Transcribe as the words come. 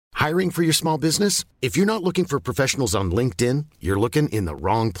Hiring for your small business? If you're not looking for professionals on LinkedIn, you're looking in the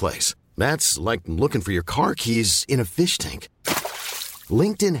wrong place. That's like looking for your car keys in a fish tank.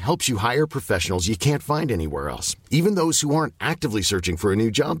 LinkedIn helps you hire professionals you can't find anywhere else, even those who aren't actively searching for a new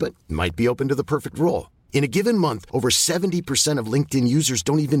job but might be open to the perfect role. In a given month, over 70% of LinkedIn users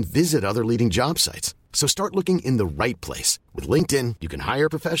don't even visit other leading job sites. So start looking in the right place. With LinkedIn, you can hire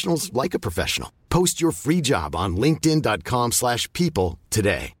professionals like a professional. Post your free job on linkedin.com/people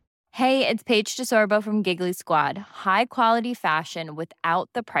today. Hey, it's Paige DeSorbo from Giggly Squad. High quality fashion without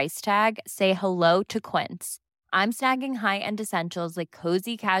the price tag. Say hello to Quince. I'm snagging high-end essentials like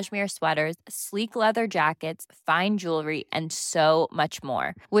cozy cashmere sweaters, sleek leather jackets, fine jewelry, and so much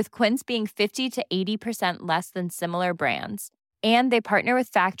more. With Quince being 50 to 80% less than similar brands. And they partner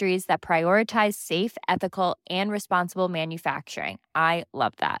with factories that prioritize safe, ethical, and responsible manufacturing. I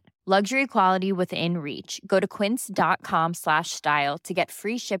love that. Luxury quality within reach. Go to quince.com/style to get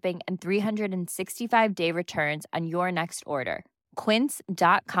free shipping and 365-day returns on your next order.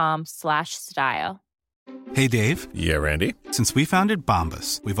 Quince.com/style. Hey, Dave. Yeah, Randy. Since we founded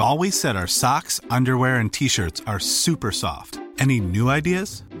Bombas, we've always said our socks, underwear, and T-shirts are super soft. Any new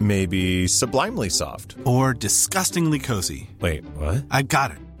ideas? Maybe sublimely soft. Or disgustingly cozy. Wait, what? I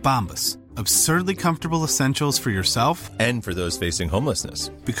got it. Bombas. Absurdly comfortable essentials for yourself and for those facing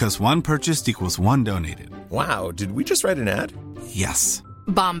homelessness. Because one purchased equals one donated. Wow, did we just write an ad? Yes.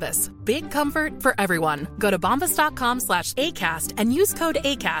 Bombas. Big comfort for everyone. Go to bombas.com/ACAST and use code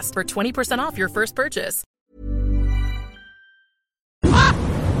ACAST for 20% off your first purchase.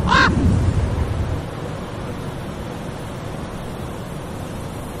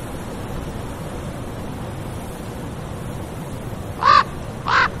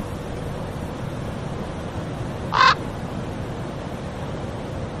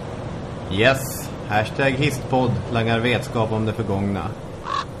 Yes, hashtag histpodd langar vetskap om det förgångna.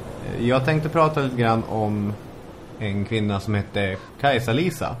 Jag tänkte prata lite grann om en kvinna som hette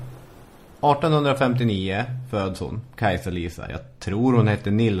Kajsa-Lisa. 1859 föds hon, Kajsa-Lisa. Jag tror hon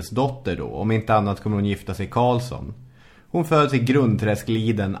hette Nilsdotter då. Om inte annat kommer hon gifta sig Karlsson. Hon föds i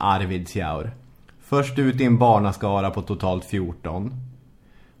Grundträskliden, Arvidsjaur. Först ut i en barnaskara på totalt 14.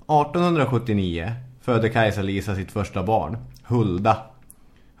 1879 födde Kajsa-Lisa sitt första barn, Hulda.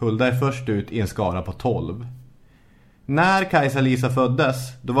 Hulda är först ut i en skara på 12. När Kajsa-Lisa föddes,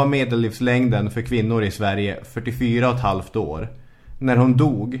 då var medellivslängden för kvinnor i Sverige 44,5 år. När hon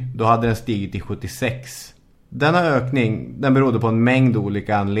dog, då hade den stigit till 76. Denna ökning, den berodde på en mängd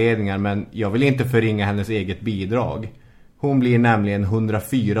olika anledningar, men jag vill inte förringa hennes eget bidrag. Hon blir nämligen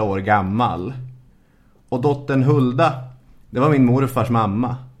 104 år gammal. Och dottern Hulda, det var min morfars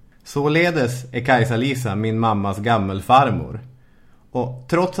mamma. Således är Kajsa-Lisa min mammas gammelfarmor. Och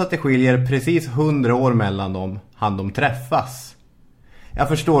trots att det skiljer precis 100 år mellan dem, hann de träffas. Jag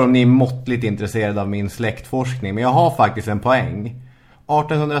förstår om ni är måttligt intresserade av min släktforskning, men jag har faktiskt en poäng.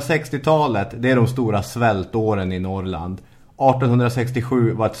 1860-talet, det är de stora svältåren i Norrland.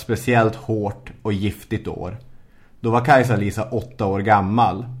 1867 var ett speciellt hårt och giftigt år. Då var Kajsa-Lisa 8 år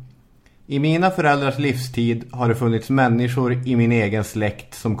gammal. I mina föräldrars livstid har det funnits människor i min egen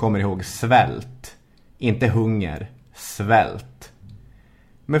släkt som kommer ihåg svält. Inte hunger, svält.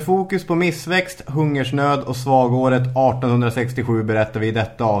 Med fokus på missväxt, hungersnöd och svagåret 1867 berättar vi i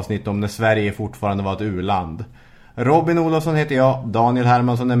detta avsnitt om när Sverige fortfarande var ett u-land. Robin Olofsson heter jag, Daniel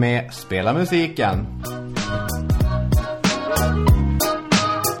Hermansson är med. Spela musiken!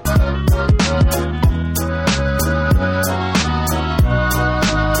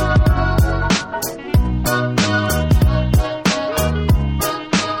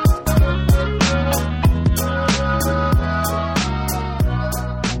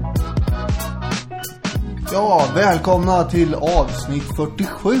 Ja, välkomna till avsnitt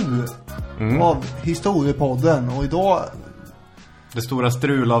 47 av Historiepodden. Och idag... Det stora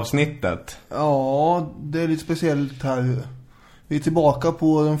strulavsnittet. Ja, det är lite speciellt här. Vi är tillbaka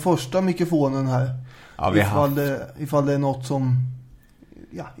på den första mikrofonen här. Ja, ifall det är något som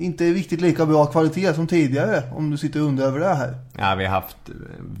inte är riktigt lika bra kvalitet som tidigare. Om du sitter under över det här. Ja, vi har haft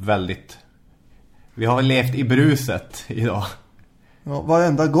Vi har levt i bruset idag. Ja,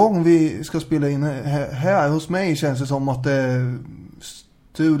 varenda gång vi ska spela in här hos mig känns det som att det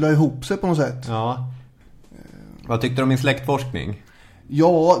strular ihop sig på något sätt. Ja. Vad tyckte du om min släktforskning?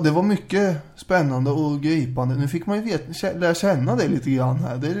 Ja, det var mycket spännande och gripande. Nu fick man ju lära känna det lite grann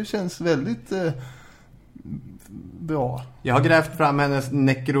här. Det känns väldigt bra. Jag har grävt fram hennes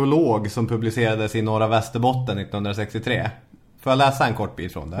nekrolog som publicerades i Norra Västerbotten 1963. Får jag läsa en kort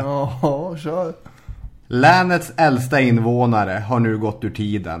bit från det? Ja, kör. Länets äldsta invånare har nu gått ur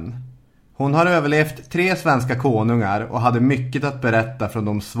tiden. Hon har överlevt 3 svenska konungar och hade mycket att berätta från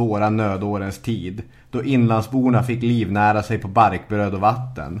de svåra nödårens tid, då inlandsborna fick livnära sig på barkbröd och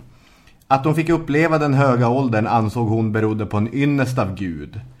vatten. Att hon fick uppleva den höga åldern ansåg hon berodde på en ynnest av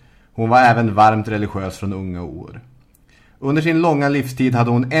Gud. Hon var även varmt religiös från unga år. Under sin långa livstid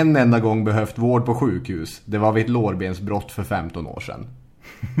hade hon en enda gång behövt vård på sjukhus. Det var vid ett lårbensbrott för 15 år sedan.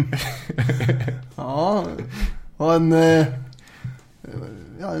 Ja, och en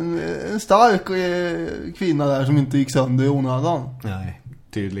stark kvinna där som inte gick sönder i onödan. Nej,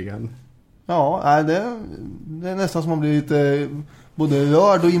 tydligen. Ja, det är nästan som man blir lite både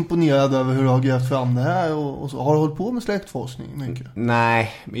rörd och imponerad över hur du har grävt fram det här. Och så. Har du hållit på med släktforskning mycket?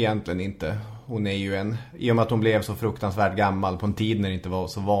 Nej, egentligen inte. Hon är ju i och med att hon blev så fruktansvärt gammal på en tid när det inte var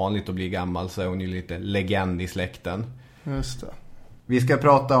så vanligt att bli gammal, så är hon ju lite legend i släkten. Just det. Vi ska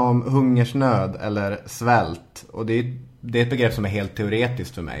prata om hungersnöd eller svält, och det är ett begrepp som är helt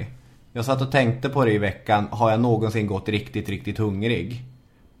teoretiskt för mig. Jag satt och tänkte på det i veckan. Har jag någonsin gått riktigt hungrig?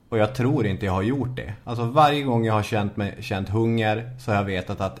 Och jag tror inte jag har gjort det. Alltså varje gång jag har känt hunger så har jag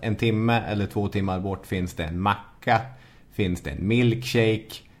vetat att 1 timme eller 2 timmar bort finns det en macka, finns det en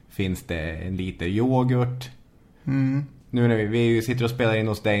milkshake, finns det en liter yoghurt. Nu när vi sitter och spelar in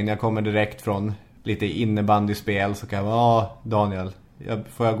hos dig, när jag kommer direkt från lite innebandyspel, så kan jag vara, Daniel,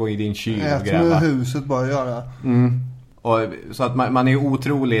 får jag gå i din kyl och gräva? Huset bara göra. Och så att man är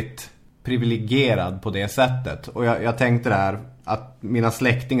otroligt privilegierad på det sättet. Och jag tänkte där att mina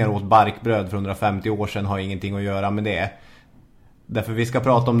släktingar åt barkbröd för 150 år sedan har ingenting att göra med det. Därför vi ska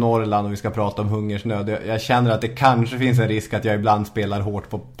prata om Norrland och vi ska prata om hungersnöd. Jag känner att det kanske finns en risk att jag ibland spelar hårt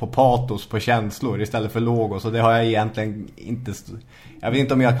på patos, på känslor istället för logos. Och det har jag egentligen inte... Jag vet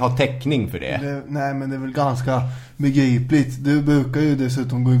inte om jag har täckning för det. Nej, men det är väl ganska begripligt. Du brukar ju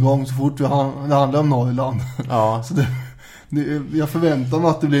dessutom gå igång så fort det handlar om Norrland. Ja. Så jag förväntar mig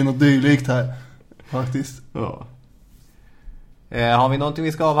att det blir något dylikt här, faktiskt. Ja. Har vi någonting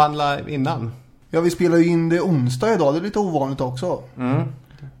vi ska avhandla innan? Ja, vi spelar ju in det onsdag idag. Det är lite ovanligt också.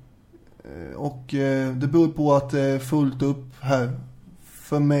 Och det beror på att det är fullt upp här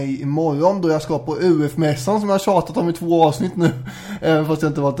för mig imorgon, då jag ska på UF-mässan som jag har tjatat om i 2 avsnitt nu. Även fast jag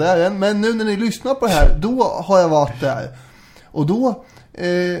inte varit där än. Men nu när ni lyssnar på det här, då har jag varit där. Och då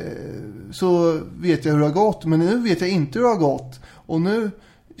så vet jag hur det har gått. Men nu vet jag inte hur det har gått. Och nu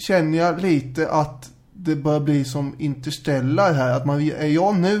känner jag lite att det börjar bli som Interstellar här. Att är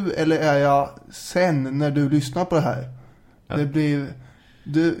jag nu eller är jag sen när du lyssnar på det här? Ja. Det blir...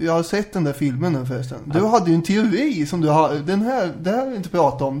 jag har sett den där filmen nu förresten. Du hade ju en teori som du har... det här har jag inte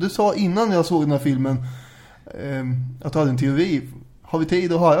pratat om. Du sa innan jag såg den här filmen att du hade en teori. Har vi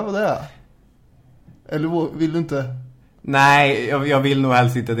tid att höra vad det är? Eller vill du inte... Nej, jag vill nog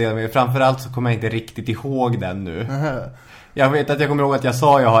helst inte det. Men framförallt så kommer jag inte riktigt ihåg den nu. Aha. Jag vet att jag kommer ihåg att jag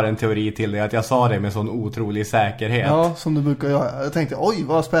sa jag har en teori till det. Att jag sa det med sån otrolig säkerhet. Ja, som du brukar göra. Jag tänkte, oj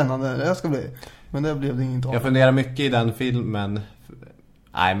vad spännande det här ska bli. Men det blev det inget av. Jag funderar mycket i den filmen.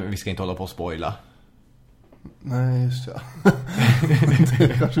 Nej, men vi ska inte hålla på att spoila. Nej, just det.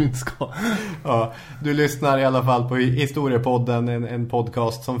 Det kanske vi inte ska. Ja, du lyssnar i alla fall på Historiepodden, en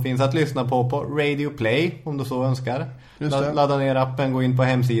podcast som finns att lyssna på Radio Play om du så önskar. Ladda ner appen, gå in på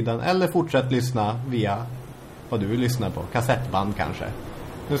hemsidan eller fortsätt lyssna via vad du lyssnar på, kassettband kanske.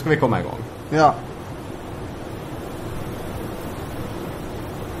 Nu ska vi komma igång. Ja.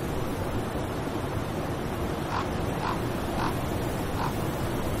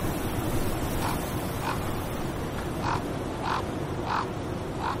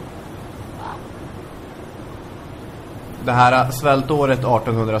 Det här svältåret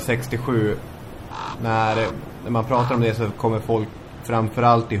 1867, när man pratar om det så kommer folk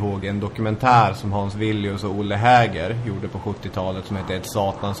framförallt ihåg en dokumentär som Hans Villius och Olle Häger gjorde på 70-talet som heter Ett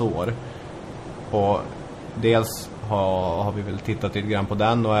satans år. Och dels har vi väl tittat lite grann på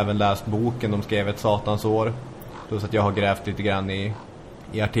den och även läst boken de skrev Ett satans år. Plus att jag har grävt lite grann i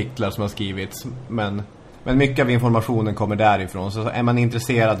artiklar som har skrivits. Men mycket av informationen kommer därifrån. Så är man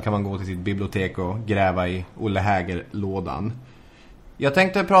intresserad kan man gå till sitt bibliotek och gräva i Olle Häger-lådan. Jag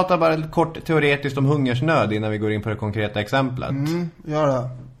tänkte prata bara lite kort teoretiskt om hungersnöd innan vi går in på det konkreta exemplet. Gör det.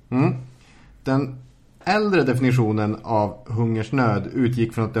 Den äldre definitionen av hungersnöd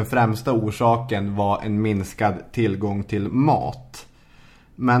utgick från att den främsta orsaken var en minskad tillgång till mat.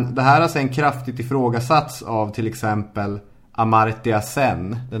 Men det här har sen kraftigt ifrågasatts av till exempel Amartya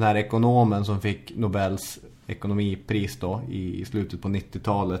Sen, den här ekonomen som fick Nobels ekonomipris då i slutet på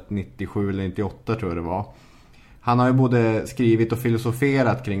 90-talet, 97 eller 98 tror jag det var. Han har ju både skrivit och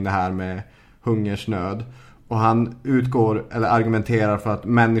filosoferat kring det här med hungersnöd. Och han utgår eller argumenterar för att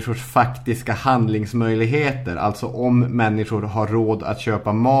människors faktiska handlingsmöjligheter, alltså om människor har råd att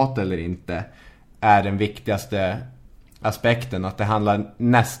köpa mat eller inte, är den viktigaste aspekten. Att det handlar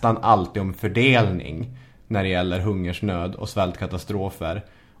nästan alltid om fördelning när det gäller hungersnöd och svältkatastrofer.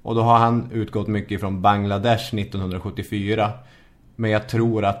 Och då har han utgått mycket från Bangladesh 1974. Men jag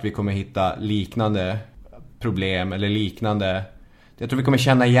tror att vi kommer hitta liknande problem eller liknande... Jag tror vi kommer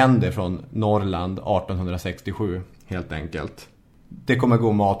känna igen det från Norrland 1867 helt enkelt. Det kommer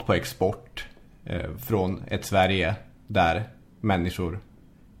gå mat på export från ett Sverige där människor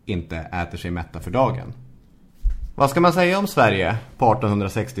inte äter sig mätta för dagen. Vad ska man säga om Sverige på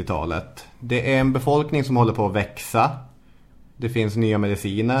 1860-talet? Det är en befolkning som håller på att växa. Det finns nya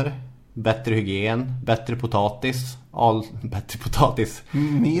mediciner, bättre hygien, bättre potatis. Bättre potatis.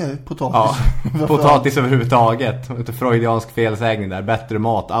 Mer potatis. Ja, potatis överhuvudtaget. Inte freudiansk felsägning där. Bättre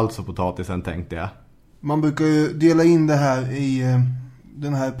mat, alltså potatisen tänkte jag. Man brukar ju dela in det här i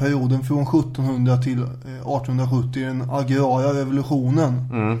den här perioden från 1700 till 1870, den agrara revolutionen.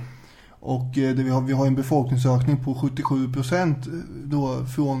 Mm. Och vi har en befolkningsökning på 77% då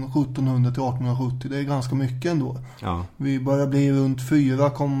från 1700 till 1870. Det är ganska mycket ändå. Ja. Vi börjar bli runt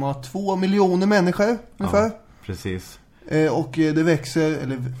 4,2 miljoner människor ungefär. Ja, precis. Och det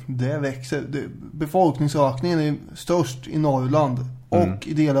växer. Befolkningsökningen är störst i Norrland och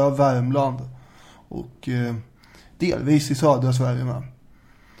i delar av Värmland. Och delvis i södra Sverige med.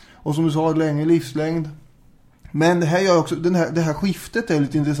 Och som du sa, längre livslängd. Men det här gör också, det här skiftet är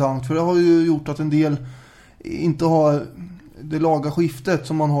lite intressant, för det har ju gjort att en del inte har det laga skiftet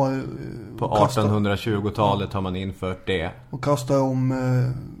som man har på 1820-talet har man infört det. Och kastar om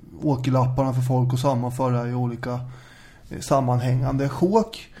åkerlapparna för folk och sammanföra i olika sammanhängande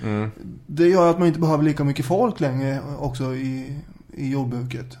sjok. Det gör att man inte behöver lika mycket folk längre också i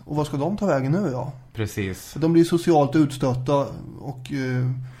jordbruket. Och vad ska de ta vägen nu då? Precis. De blir socialt utstötta och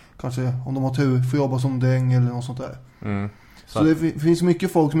kanske om de har tur får jobba som däng eller något sånt där. Så det finns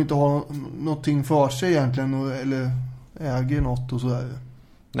mycket folk som inte har någonting för sig egentligen eller äger något och sådär.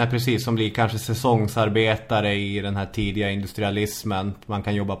 Nej, precis, som blir kanske säsongsarbetare i den här tidiga industrialismen. Man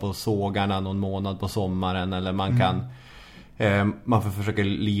kan jobba på sågarna någon månad på sommaren, eller man kan man får försöka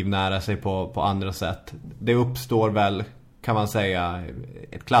livnära sig på andra sätt. Det uppstår väl, kan man säga,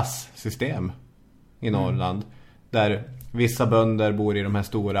 ett klassystem i Norrland där vissa bönder bor i de här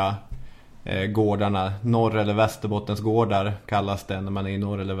stora gårdarna. Norr- eller Västerbottens gårdar kallas det när man är i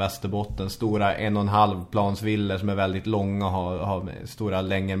Norr- eller Västerbotten. Stora 1,5 plansvillor som är väldigt långa och har stora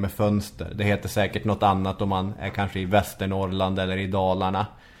längor med fönster. Det heter säkert något annat om man är kanske i Västernorrland eller i Dalarna.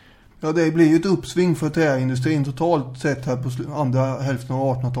 Ja, det blir ju ett uppsving för träindustrin totalt sett här på andra hälften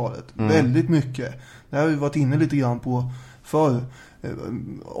av 1800-talet. Väldigt mycket. Det har vi varit inne lite grann på förr.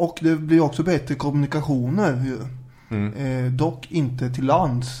 Och det blir också bättre kommunikationer ju. Dock inte till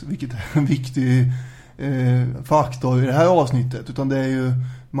lands, vilket är en viktig faktor i det här avsnittet, utan det är ju,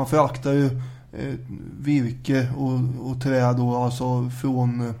 man fraktar ju virke och träd då, alltså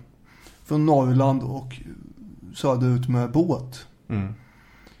från Norrland och söderut med båt.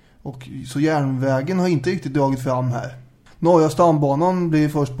 Och så järnvägen har inte riktigt dragit fram här. Norra stambanan blir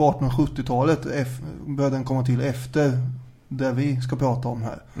först på 1870-talet, började den komma till efter det vi ska prata om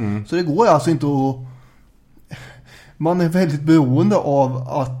här. Så det går alltså inte att... Man är väldigt beroende av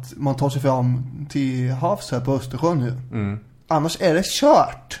att man tar sig fram till havs här på Östersjön nu. Annars är det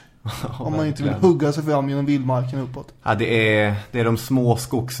kört. Om man inte vill hugga sig fram genom vildmarken uppåt. Ja, det är de små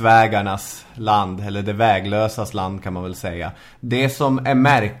skogsvägarnas land, eller det väglösas land kan man väl säga. Det som är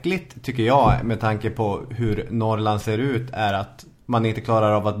märkligt tycker jag med tanke på hur Norrland ser ut är att man inte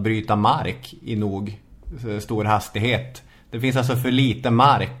klarar av att bryta mark i nog stor hastighet. Det finns alltså för lite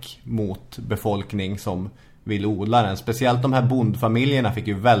mark mot befolkning som vill odla den. Speciellt de här bondfamiljerna fick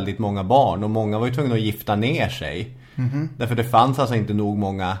ju väldigt många barn och många var ju tvungna att gifta ner sig. Därför det fanns alltså inte nog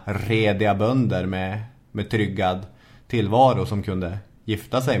många rediga bönder med tryggad tillvaro som kunde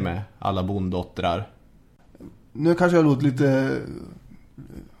gifta sig med alla bonddottrar. Nu kanske jag låter lite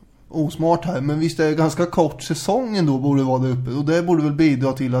osmart här, men visst är det ganska kort säsongen då borde vara där uppe, och det borde väl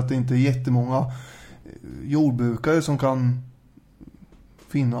bidra till att det inte är jättemånga jordbrukare som kan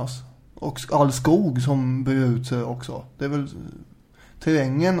finnas. Och all skog som bryr ut sig också. Det är väl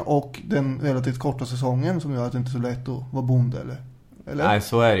terrängen och den relativt korta säsongen som gör att det inte är så lätt att vara bonde, eller? Nej,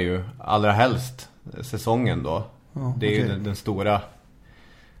 så är det ju. Allra helst säsongen då. Ja, det är ju den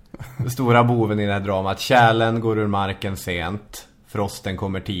stora boven i det här dramat. Kärlen går ur marken sent. Frosten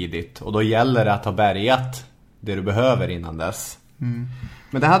kommer tidigt. Och då gäller det att ha bärgat det du behöver innan dess.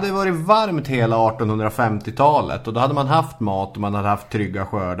 Men det hade varit varmt hela 1850-talet. Och då hade man haft mat och man hade haft trygga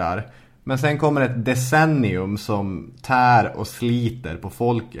skördar. Men sen kommer ett decennium som tär och sliter på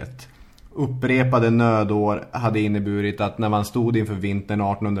folket. Upprepade nödår hade inneburit att när man stod inför vintern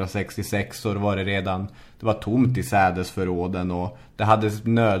 1866 så var det var tomt i sädesförråden och det hade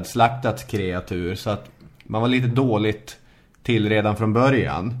nödslaktats kreatur, så att man var lite dåligt till redan från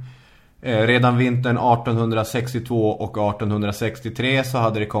början. Redan vintern 1862 och 1863 så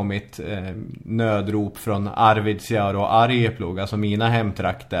hade det kommit nödrop från Arvidsjaur och Arjeplog, alltså mina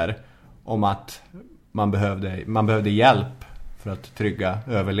hemtrakter, om att man behövde hjälp för att trygga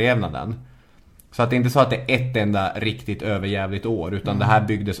överlevnaden. Så att det är inte så att det är ett enda riktigt överjävligt år, utan det här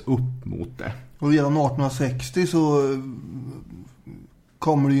byggdes upp mot det. Och redan 1860 så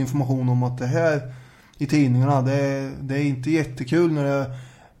kommer det information om att det här i tidningarna, det är inte jättekul när det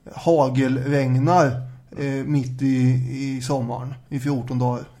hagelregnar mitt i sommaren i 14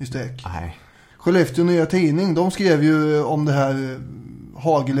 dagar i sträck. Nej. Skellefteå Nya Tidning, de skrev ju om det här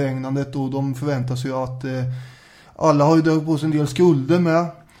hagelregnandet och de förväntar sig att alla har ju dragit på sig en del skulder med.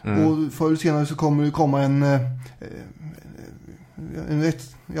 Och förr eller senare så kommer det komma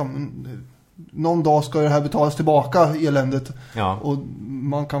någon dag ska det här betalas tillbaka, eländet. Ja. Och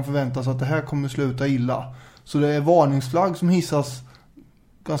man kan förvänta sig att det här kommer sluta illa. Så det är varningsflagg som hissas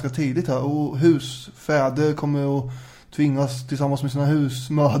ganska tidigt här. Och husfäder kommer att tvingas tillsammans med sina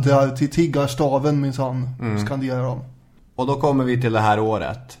husmödrar till tiggarstaven minsann, skanderar de. Och då kommer vi till det här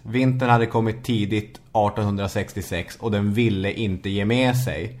året. Vintern hade kommit tidigt 1866 och den ville inte ge med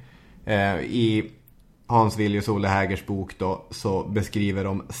sig. I Hans Viljus Olle Hägers bok då, så beskriver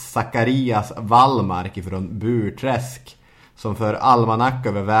de Zacharias Wallmark från Burträsk som för almanack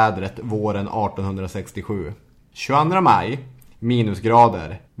över vädret våren 1867. 22 maj,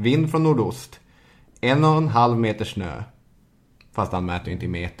 minusgrader, vind från nordost, 1,5 meter snö. Fast han mäter inte i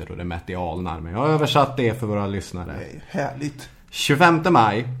meter och det mäter i alnar. Men jag har översatt det för våra lyssnare. Nej, härligt. 25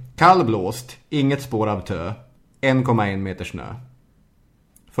 maj, kallblåst, inget spår av tö, 1,1 meter snö.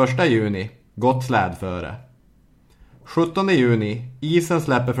 1 juni, gott slädföre. 17 juni, isen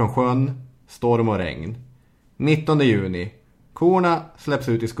släpper från sjön, storm och regn. 19 juni, korna släpps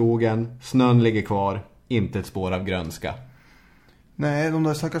ut i skogen, snön ligger kvar, inte ett spår av grönska. Nej, de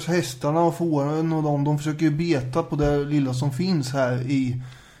där stackars hästarna och fåren och de försöker ju beta på det lilla som finns här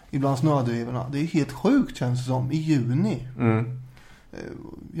ibland snödrivorna. Det är helt sjukt, känns det som, i juni.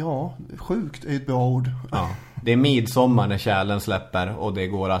 Ja, sjukt är ett bra ord. Ja, det är midsommar när kärlen släpper och det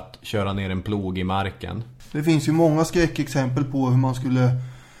går att köra ner en plog i marken. Det finns ju många skräckexempel på hur man skulle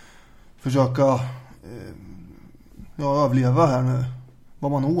försöka överleva här nu.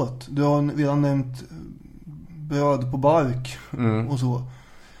 Vad man åt. Du har redan nämnt bröd på bark och så.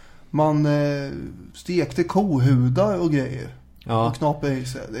 Man stekte kohudar och grejer. Ja. Och knapade i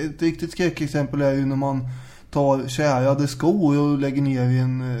sig. Ett riktigt skräckexempel är ju när man tar kärade skor och lägger ner i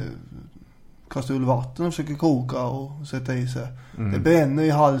en kastrull vatten och försöker koka och sätta i sig. Det bränner i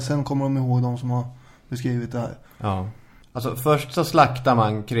halsen, kommer de ihåg, de som har beskrivit det här. Ja. Alltså först så slaktar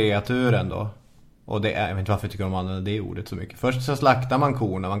man kreaturen då. Och det är, jag vet inte varför jag tycker de använder det ordet så mycket. Först så slaktar man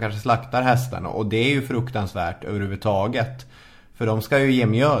korna, man kanske slaktar hästarna. Och det är ju fruktansvärt överhuvudtaget. För de ska ju ge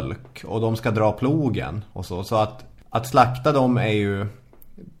mjölk och de ska dra plogen och så. Så att slakta dem är ju...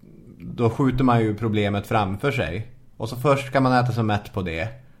 Då skjuter man ju problemet framför sig. Och så först kan man äta sig mätt på det.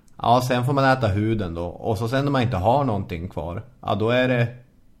 Ja, sen får man äta huden då. Och så sen när man inte har någonting kvar, ja då är det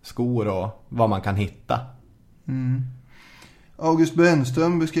skor och vad man kan hitta. August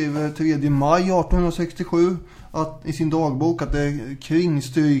Brännström beskriver 3 maj 1867 i sin dagbok att det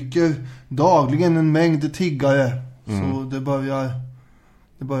kringstryker dagligen en mängd tiggare. Så det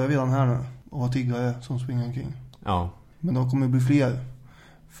börjar redan här nu att ha tiggare som springer omkring. Ja. Men de kommer bli fler.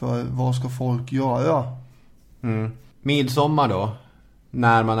 För vad ska folk göra? Midsommar då,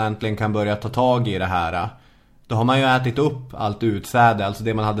 när man äntligen kan börja ta tag i det här, då har man ju ätit upp allt utsäde, alltså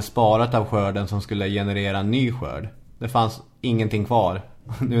det man hade sparat av skörden som skulle generera en ny skörd. Det fanns ingenting kvar.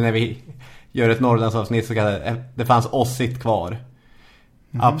 Nu när vi gör ett Norrlandsavsnitt så kan det fanns ossigt kvar.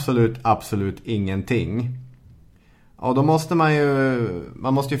 Absolut ingenting. Och då måste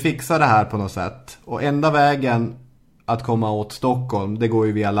man måste ju fixa det här på något sätt. Och enda vägen att komma åt Stockholm, det går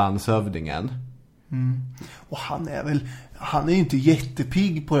ju via landshövdingen. Och han är ju inte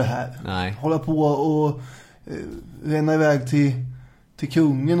jättepigg på det här. Nej. Hålla på och ränna iväg till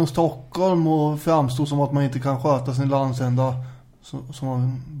kungen och Stockholm och framstå som att man inte kan sköta sin landsända som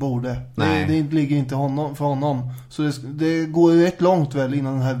man borde. Det ligger inte för honom. Så det går ju rätt långt väl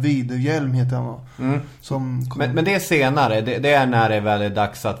innan den här Widerhjelm heter han. Men det är senare. Det är när det är väl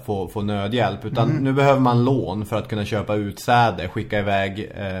dags att få nödhjälp. Utan nu behöver man lån för att kunna köpa utsäde. Skicka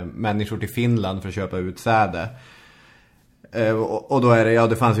iväg människor till Finland för att köpa utsäde. Och då är det,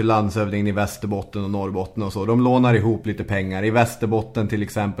 det fanns ju landshövdingen i Västerbotten och Norrbotten och så. De lånar ihop lite pengar. I Västerbotten till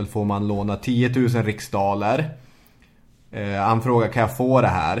exempel får man låna 10 000 riksdaler. Han frågar, kan jag få det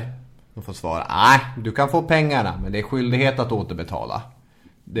här? De får svara, nej, du kan få pengarna, men det är skyldighet att återbetala.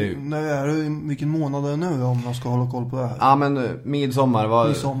 Nej, vilken månad är det nu om man ska hålla koll på det här? Ja, men midsommar var...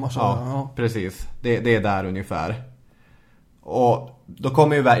 Midsommar, så ja. Precis. Det är där ungefär. Och då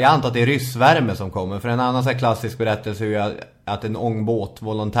kommer ju... Jag antar att det är ryssvärme som kommer. För en annan så här klassisk berättelse är ju att en ångbåt,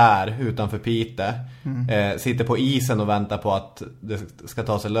 volontär, utanför Pite sitter på isen och väntar på att det ska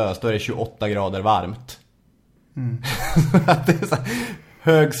ta sig lös. Då är det 28 grader varmt. Att det är så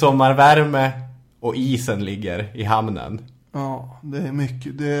hög sommarvärme och isen ligger i hamnen. Ja, det är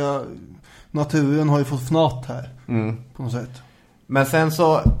mycket. Naturen har ju fått fnatt här på något sätt. Men sen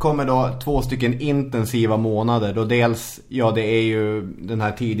så kommer då 2 stycken intensiva månader. Då dels, det är ju den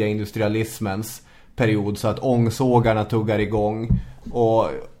här tidiga industrialismens period, så att ångsågarna tuggar igång. Och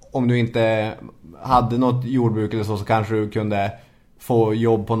om du inte hade något jordbruk eller så kanske du kunde få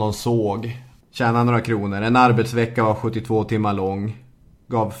jobb på någon såg. Tjäna några kronor. En arbetsvecka var 72 timmar lång.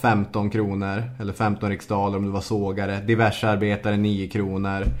 Gav 15 kronor eller 15 riksdaler om du var sågare. Diverse arbetare 9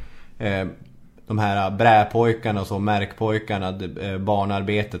 kronor. De här bräpojkarna och så, märkpojkarna,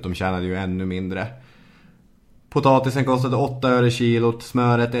 barnarbetet, de tjänade ju ännu mindre. Potatisen kostade 8 öre kilot,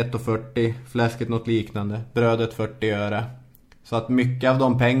 smöret 1,40, fläsket något liknande, brödet 40 öre. Så att mycket av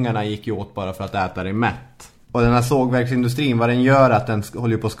de pengarna gick ju åt bara för att äta det mätt. Och den här sågverksindustrin, vad den gör, att den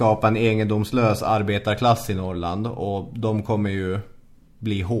håller på att skapa en egendomslös arbetarklass i Norrland. Och de kommer ju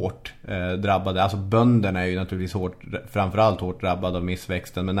bli hårt drabbade. Alltså bönderna är ju naturligtvis framförallt hårt drabbade av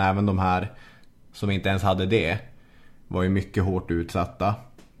missväxten. Men även de här som inte ens hade det var ju mycket hårt utsatta.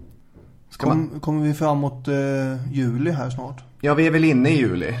 Kommer vi framåt juli här snart? Ja, vi är väl inne i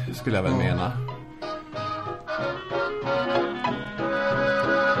juli, skulle jag väl mena.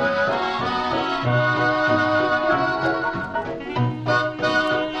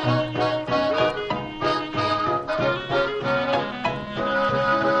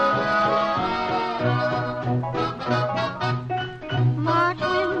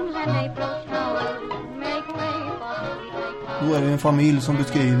 Då är det en familj som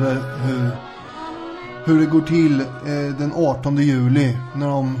beskriver hur det går till den 18 juli när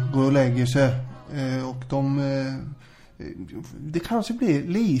de går och lägger sig. Och det kanske blir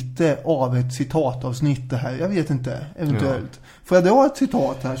lite av ett citatavsnitt det här. Jag vet inte, eventuellt. Ja. Får jag dra ett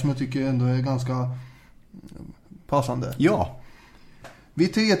citat här som jag tycker ändå är ganska passande? Ja.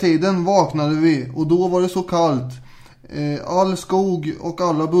 Vid 3-tiden vaknade vi och då var det så kallt. All skog och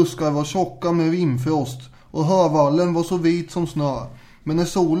alla buskar var tjocka med vindfrost. Och hörvallen var så vit som snö. Men när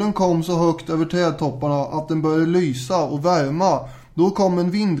solen kom så högt över trädtopparna att den började lysa och värma, då kom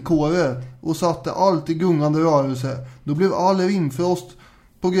en vindkåre och satte allt i gungande rörelse. Då blev all vindfrost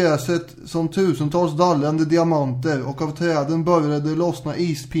på gräset som tusentals dallrande diamanter, och av träden började lossna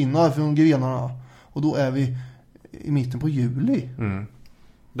ispinnar från grenarna. Och då är vi i mitten på juli.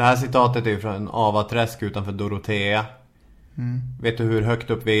 Det här citatet är från Avaträsk utanför Dorotea. Vet du hur högt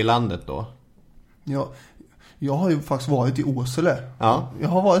upp vi är i landet då? Ja, jag har ju faktiskt varit i Åsele. Ja. Jag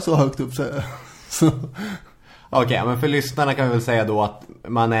har varit så högt upp så. Okej, men för lyssnarna kan vi väl säga då att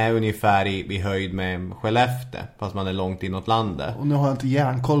man är ungefär i höjd med Skellefteå, fast man är långt inåt landet. Och nu har jag inte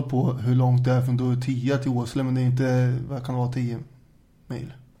järnkoll på hur långt det är från Dorotea till Åsele, men det är inte, vad kan det vara, 10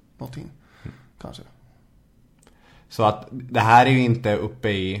 mil någonting kanske. Så att det här är ju inte uppe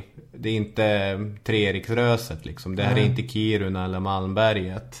i, det är inte Treriksröset liksom, det här är inte Kiruna eller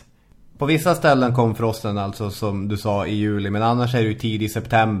Malmberget. På vissa ställen kom frosten alltså som du sa i juli, men annars är det ju tidig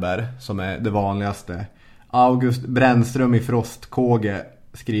september som är det vanligaste. August Brännström i Frostkåge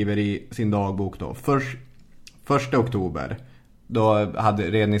skriver i sin dagbok då. 1 oktober, då hade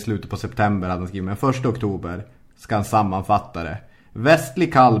redan i slutet på september hade han skrivit, men 1 oktober ska han sammanfatta det.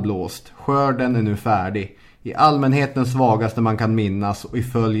 Västlig kallblåst, skörden är nu färdig. I allmänheten svagaste man kan minnas, och i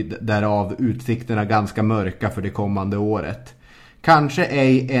följd därav utsikterna ganska mörka för det kommande året. Kanske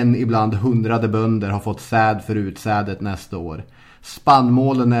ej än ibland 100 bönder har fått säd för utsädet nästa år.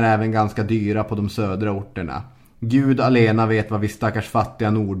 Spannmålen är även ganska dyra på de södra orterna. Gud alena vet vad vi stackars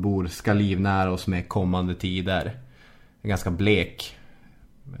fattiga nordbor ska livnära oss med kommande tider. En ganska blek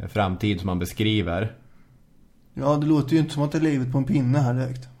framtid som man beskriver. Ja, det låter ju inte som att det är livet på en pinne här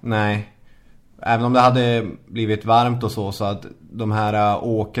direkt. Nej. Även om det hade blivit varmt och så att de här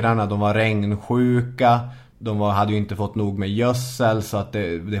åkrarna, de var regnsjuka. Hade ju inte fått nog med gödsel, så att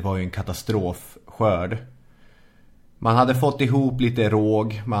det var ju en katastrofskörd. Man hade fått ihop lite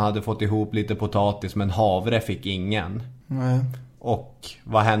råg, man hade fått ihop lite potatis, men havre fick ingen. Nej. Och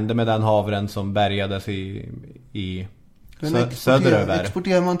vad hände med den havren som bärgades i Den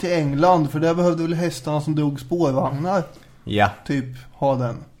exporterar man till England, för där behövde väl hästarna som drog spårvagnar. Ja. Typ ha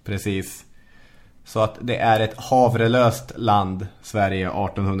den. Precis. Så att det är ett havrelöst land, Sverige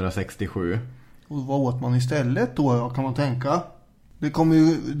 1867. Och vad åt man istället då, kan man tänka? Det kommer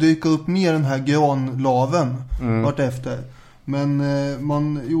ju dyka upp mer den här granlaven vart efter. Men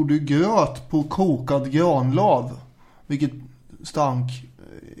man gjorde ju gröt på kokad granlav, vilket stank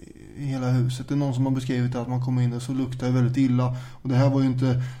i hela huset. Det är någon som har beskrivit att man kommer in och så luktar det väldigt illa. Och det här var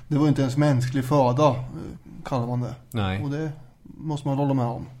ju inte ens mänsklig föda, kallar man det. Nej. Och det måste man hålla med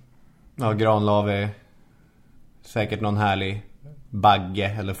om. Ja, granlav är säkert någon härlig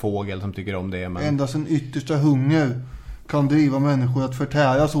bagge eller fågel som tycker om det. Men... endast en yttersta hunger kan driva människor att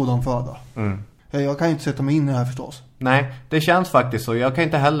förtära sådan föda. Jag kan inte sätta mig in i det här förstås. Nej, det känns faktiskt så. Jag kan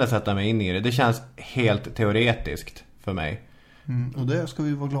inte heller sätta mig in i det. Det känns helt teoretiskt för mig. Och det ska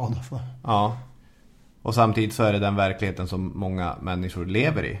vi vara glada för. Ja. Och samtidigt så är det den verkligheten som många människor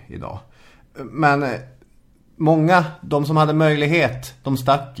lever i idag. Men många, de som hade möjlighet, de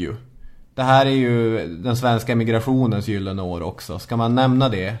stack ju. Det här är ju den svenska migrationens gyllene år också. Ska man nämna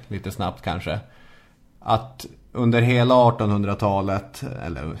det lite snabbt kanske? Att under hela 1800-talet,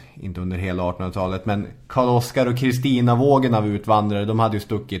 eller inte under hela 1800-talet, men Karl Oskar och Kristina-vågen av utvandrare, de hade ju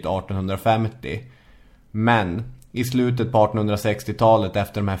stuckit 1850. Men i slutet på 1860-talet,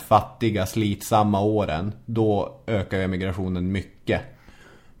 efter de här fattiga, slitsamma åren, då ökar emigrationen mycket.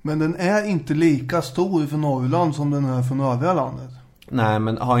 Men den är inte lika stor för Norrland som den är för övriga landet. Nej,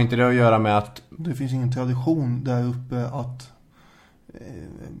 men har inte det att göra med att... det finns ingen tradition där uppe att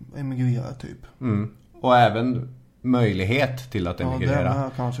emigrera typ. Och även möjlighet till att emigrera. Ja, det här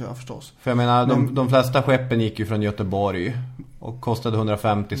kanske jag förstås. För jag menar, de flesta skeppen gick ju från Göteborg och kostade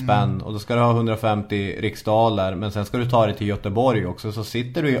 150 spänn. Och då ska du ha 150 riksdaler, men sen ska du ta det till Göteborg också. Så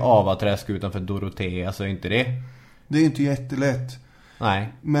sitter du i Avaträsk utanför Dorotea, så är inte det... det är inte jättelätt.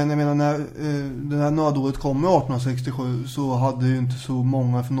 Nej. Men jag menar, när det här nödåret kom 1867 så hade ju inte så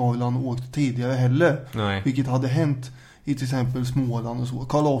många från Norrland åkt tidigare heller. Nej. Vilket hade hänt i till exempel Småland och så.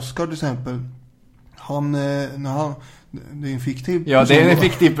 Karl Oskar till exempel, det är en fiktiv person. Ja, det är en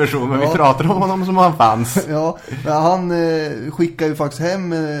fiktiv person, men vi pratar om honom som han fanns. Ja, han skickar ju faktiskt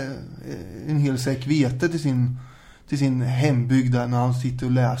hem en hel säck vete till sin hembygd där, när han sitter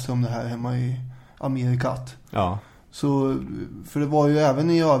och läser om det här hemma i Amerikat. Ja. Så, för det var ju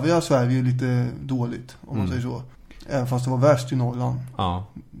även i övriga Sverige lite dåligt, om man säger så. Även fast det var värst i Norrland. Ja.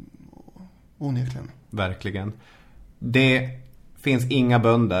 Onekligen. Verkligen. Det finns inga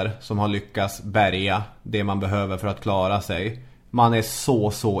bönder som har lyckats bärga det man behöver för att klara sig. Man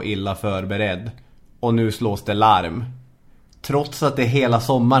är så illa förberedd. Och nu slås det larm. Trots att det hela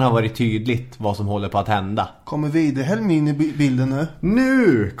sommaren har varit tydligt vad som håller på att hända. Kommer Widerhelm in i bilden nu?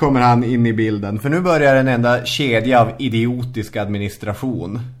 Nu kommer han in i bilden. För nu börjar en enda kedja av idiotisk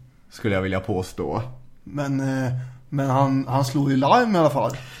administration, skulle jag vilja påstå. Men han slår ju larm i alla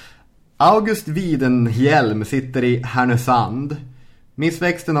fall. August Widenhjelm sitter i Härnösand.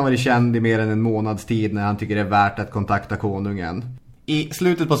 Missväxten har varit känd i mer än en månads tid när han tycker det är värt att kontakta konungen. I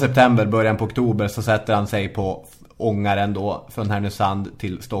slutet på september, början på oktober, så sätter han sig på ångaren då från Härnösand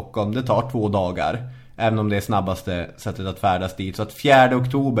till Stockholm. Det tar 2 dagar, även om det är snabbaste sättet att färdas dit. Så att 4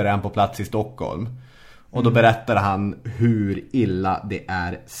 oktober är han på plats i Stockholm. Och då berättar han hur illa det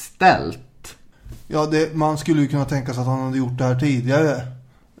är ställt. Ja, man skulle ju kunna tänka sig att han hade gjort det här tidigare.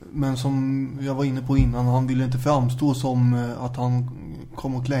 Men som jag var inne på innan, han ville inte framstå som att han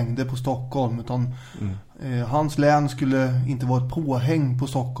kom och klängde på Stockholm, utan hans län skulle inte vara ett påhäng på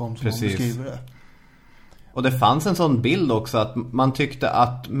Stockholm, som Precis. han beskriver det. Och det fanns en sån bild också att man tyckte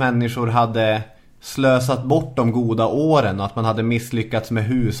att människor hade slösat bort de goda åren och att man hade misslyckats med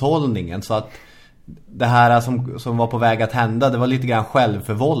hushållningen, så att det här som var på väg att hända, det var lite grann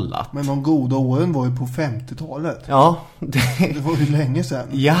självförvållat. Men de goda åren var ju på 50-talet. Ja. Det var ju länge sedan.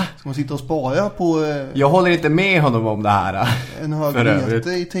 Ja. Ska man sitta och spara på... Jag håller inte med honom om det här. En hög vete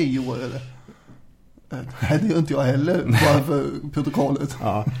i 10 år eller? Nej, det gör inte jag heller, bara för protokollet.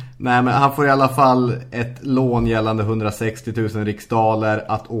 Ja. Nej, men han får i alla fall ett lån gällande 160 000 riksdaler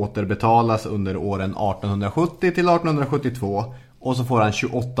att återbetalas under åren 1870 till 1872. Och så får han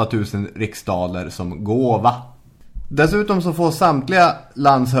 28 000 riksdaler som gåva. Dessutom så får samtliga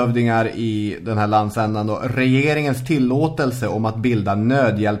landshövdingar i den här landsändan då regeringens tillåtelse om att bilda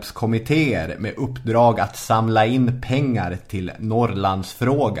nödhjälpskommittéer med uppdrag att samla in pengar till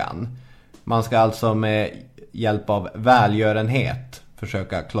Norrlandsfrågan. Man ska alltså med hjälp av välgörenhet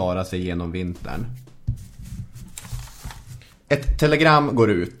försöka klara sig genom vintern. Ett telegram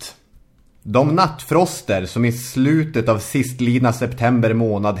går ut. De nattfroster som i slutet av sistlidna september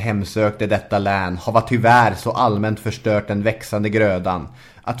månad hemsökte detta län har tyvärr så allmänt förstört den växande grödan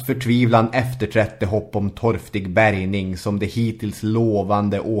att förtvivlan efterträtte hopp om torftig bärgning som de hittills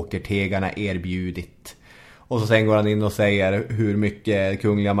lovande åkertegarna erbjudit. Och så sen går han in och säger hur mycket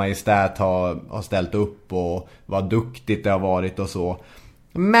Kungliga Majestät har ställt upp och vad duktigt det har varit och så.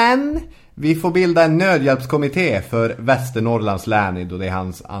 Men vi får bilda en nödhjälpskommitté för Västernorrlands län, då det är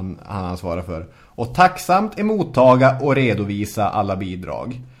han ansvarar för. Och tacksamt emottaga och redovisa alla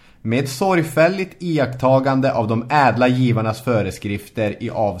bidrag. Med sorgfälligt iakttagande av de ädla givarnas föreskrifter i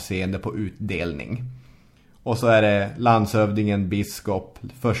avseende på utdelning. Och så är det landshövdingen, biskop,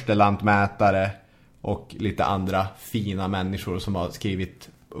 förste lantmätare och lite andra fina människor som har skrivit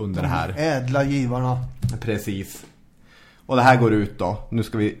under det här. Ädla givarna. Precis. Och det här går ut då. Nu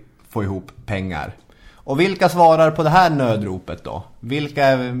ska vi få ihop pengar. Och vilka svarar på det här nödropet då? Vilka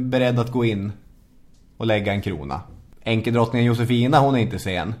är beredda att gå in och lägga en krona? Enkedrottningen Josefina, hon är inte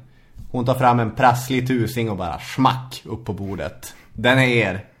sen. Hon tar fram en prasslig tusing och bara smack upp på bordet. Den är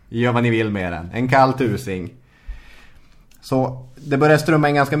er. Gör vad ni vill med den. En kall tusing. Så det börjar strömma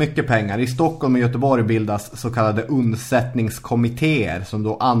in ganska mycket pengar. I Stockholm och Göteborg bildas så kallade undsättningskommittéer som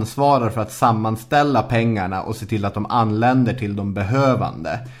då ansvarar för att sammanställa pengarna och se till att de anländer till de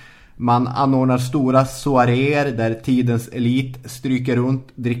behövande. Man anordnar stora soaréer där tidens elit stryker runt,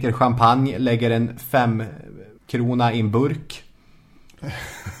 dricker champagne, lägger en 5 krona i en burk.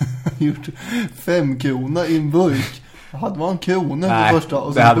 5 krona i en burk? Hade man kronor Nej, på första?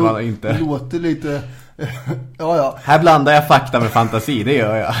 Och det hade man inte. Det låter lite... ja. Här blandar jag fakta med fantasi, det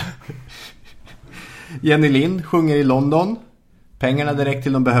gör jag. Jenny Lind sjunger i London. Pengarna direkt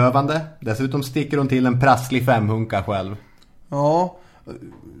till de behövande. Dessutom sticker hon till en prasslig 500 själv. Ja,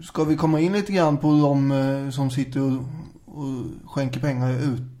 ska vi komma in lite grann på de som sitter och skänker pengar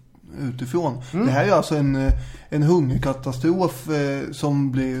utifrån. Det här är alltså en hungerkatastrof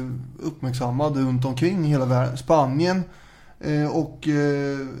som blev uppmärksammad runt omkring hela världen. Spanien och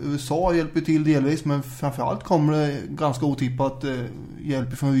USA hjälper till delvis, men framförallt kommer det ganska otippat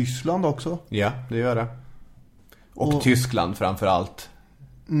hjälp från Ryssland också. Ja, det gör det. Och Tyskland framförallt.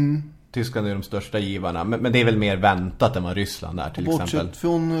 Tyskland är de största givarna, men det är väl mer väntat än vad Ryssland är till exempel. Bortsett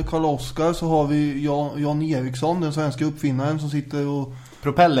från Karl Oskar så har vi Jan Eriksson, den svenska uppfinnaren som sitter och...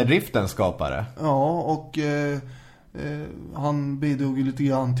 Propellerdriftens skapare. Ja, och han bidrog ju lite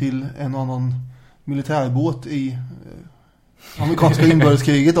grann till en annan militärbåt i amerikanska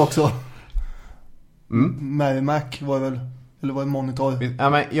inbördeskriget också. Merrimack var väl, eller var det Monitor? Ja,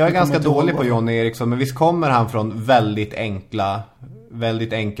 men jag är ganska dålig på Jan Eriksson, men visst kommer han från väldigt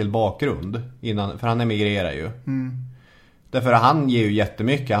enkel bakgrund innan, för han emigrerar ju. Därför han ger ju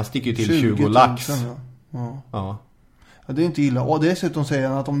jättemycket. Han sticker ju till 20 lax. Ja. Ja, det är inte illa. Och dessutom säger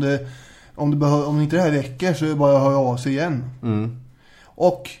han att om inte det här räcker så är det bara att höra av sig igen.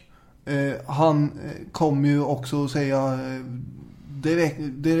 Och han kommer ju också säga det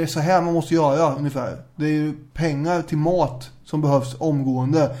är så här man måste göra ungefär. Det är ju pengar till mat som behövs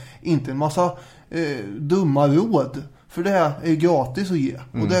omgående. Inte en massa dumma råd. För det här är gratis att ge.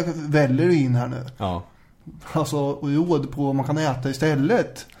 Och det väljer du in här nu. Ja. Alltså råd på vad man kan äta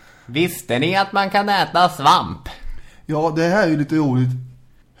istället. Visste ni att man kan äta svamp? Ja, det här är ju lite roligt.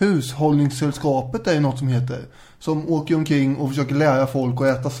 Hushållningssällskapet är ju något som heter. Som åker omkring och försöker lära folk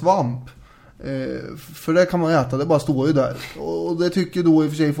att äta svamp. För det kan man äta, det bara står ju där. Och det tycker då i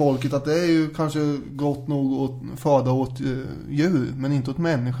och för sig folket att det är ju kanske gott nog att föda åt djur, men inte åt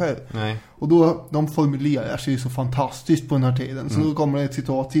människor. Nej. Och då, de formulerar sig så fantastiskt på den här tiden. Så då kommer det ett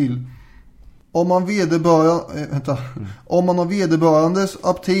citat till. Om man har vederbörandes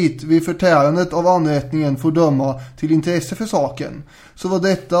aptit vid förtärandet av anrättningen får döma till intresse för saken, så var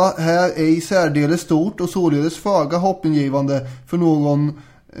detta här ej särdeles stort och således föga hoppingivande för någon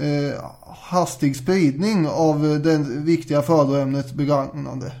hastig spridning av den viktiga födoämnets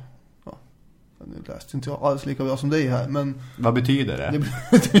begagnande. Ja, det läste inte jag alls lika bra som dig här, men... Vad betyder det? Det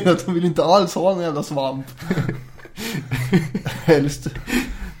betyder att de vill inte alls ha en jävla svamp. Helst.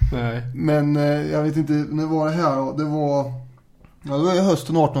 Nej. Men jag vet inte, när var det här då? Det var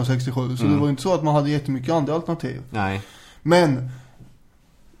hösten 1867, så det var inte så att man hade jättemycket andra alternativ. Nej. Men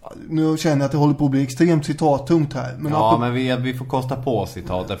nu känner jag att det håller på att bli extremt citattungt här. Men ja, men vi får kosta på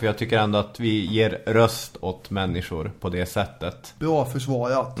citatet, för jag tycker ändå att vi ger röst åt människor på det sättet. Bra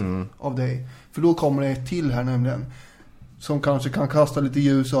försvarat av dig. För då kommer det ett till här nämligen, som kanske kan kasta lite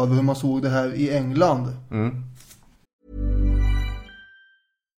ljus över hur man såg det här i England.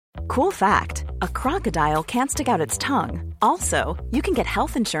 Cool fact, a crocodile can't stick out its tongue. Also, you can get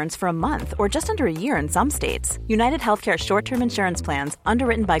health insurance for a month or just under a year in some states. United Healthcare short-term insurance plans,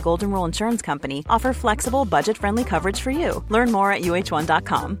 underwritten by Golden Rule Insurance Company, offer flexible, budget-friendly coverage for you. Learn more at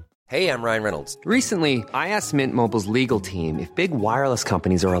uh1.com. Hey, I'm Ryan Reynolds. Recently, I asked Mint Mobile's legal team if big wireless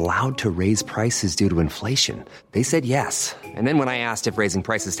companies are allowed to raise prices due to inflation. They said yes. And then when I asked if raising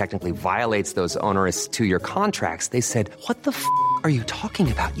prices technically violates those onerous two-year contracts, they said, "What the f*** are you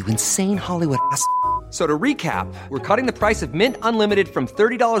talking about, you insane Hollywood ass?" So to recap, we're cutting the price of Mint Unlimited from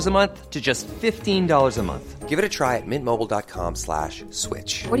 $30 a month to just $15 a month. Give it a try at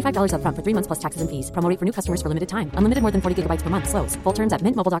mintmobile.com/switch. $45 up front for 3 months plus taxes and fees. Promo rate for new customers for limited time. Unlimited more than 40 gigabytes per month. Slows full terms at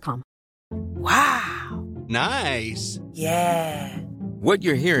mintmobile.com. Wow. Nice. Yeah. What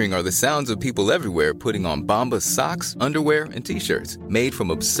you're hearing are the sounds of people everywhere putting on Bombas socks, underwear, and T-shirts made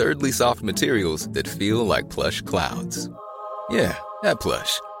from absurdly soft materials that feel like plush clouds. Yeah, that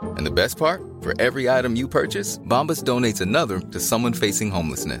plush. And the best part? For every item you purchase, Bombas donates another to someone facing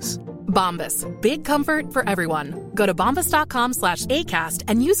homelessness. Bombas. Big comfort for everyone. Go to bombas.com/ACAST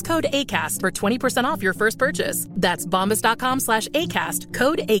and use code ACAST for 20% off your first purchase. That's bombas.com/ACAST.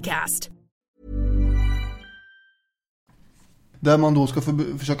 Code ACAST. Där man då ska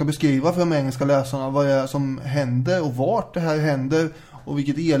försöka beskriva för de engelska läsarna vad det är som händer och vart det här händer och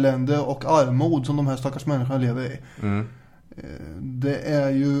vilket elände och armod som de här stackars människorna lever i. Mm. Det är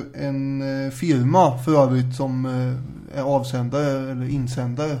ju en firma för övrigt som är avsändare eller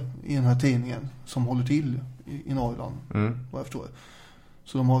insändare i den här tidningen som håller till i Norrland, vad jag förstår.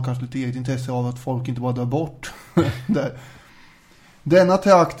 Så de har kanske lite eget intresse av att folk inte bara dör bort där. Denna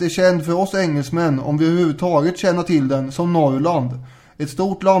trakt är känd för oss engelsmän, om vi överhuvudtaget känner till den, som Norrland. Ett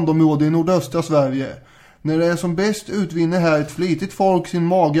stort landområde i nordöstra Sverige. När det är som bäst utvinner här ett flitigt folk sin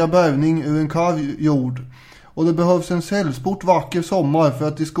magra bärgning ur en karg jord. Och det behövs en sällsport vacker sommar för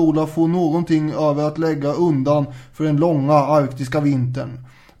att de skola få någonting över att lägga undan för den långa arktiska vintern.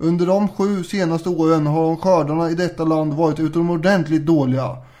 Under de 7 senaste åren har skördarna i detta land varit utomordentligt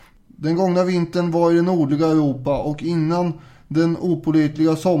dåliga. Den gångna vintern var i det nordliga Europa och innan den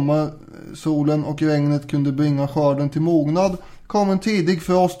opålitliga sommarsolen och regnet kunde bringa skörden till mognad kom en tidig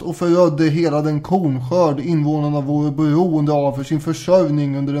frost och förödde hela den kornskörd invånarna vore beroende av för sin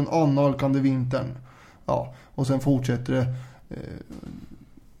försörjning under den annalkande vintern. Ja, och sen fortsätter det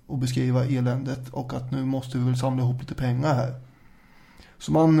att beskriva eländet och att nu måste vi väl samla ihop lite pengar här.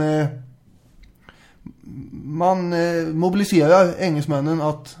 Så man mobiliserar engelsmännen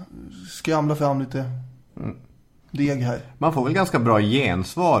att skramla fram lite deg här. Man får väl ganska bra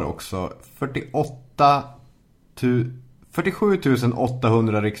gensvar också. 47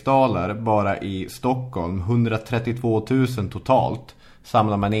 800 riksdaler bara i Stockholm, 132 000 totalt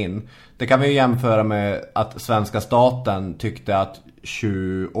samlar man in. Det kan vi ju jämföra med att svenska staten tyckte att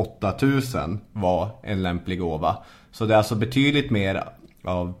 28 000 var en lämplig gåva. Så det är alltså betydligt mer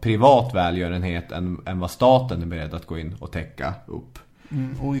av privat välgörenhet än vad staten är beredd att gå in och täcka upp.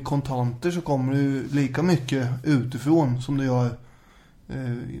 Och i kontanter så kommer det ju lika mycket utifrån som det gör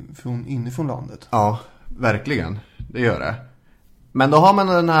inifrån landet. Ja, verkligen. Det gör det. Men då har man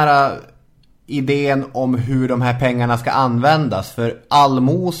den här idén om hur de här pengarna ska användas. För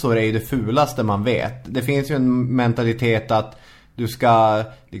allmosor är ju det fulaste man vet. Det finns ju en mentalitet att du ska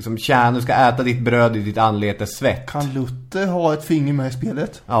liksom du ska äta ditt bröd i ditt anletes svett. Kan Luther ha ett finger med i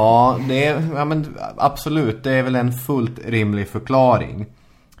spelet? Ja, men absolut. Det är väl en fullt rimlig förklaring.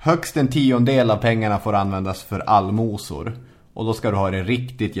 Högst 1/10 av pengarna får användas för allmosor. Och då ska du ha det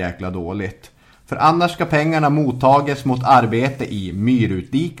riktigt jäkla dåligt. För annars ska pengarna mottages mot arbete i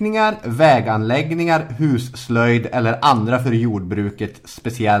myrutdikningar, väganläggningar, husslöjd eller andra för jordbruket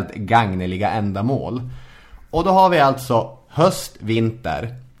speciellt gagneliga ändamål. Och då har vi alltså höst,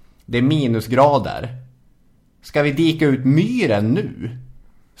 vinter. Det är minusgrader. Ska vi dika ut myren nu?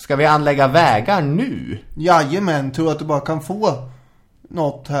 Ska vi anlägga vägar nu? Jajamän, tror att du bara kan få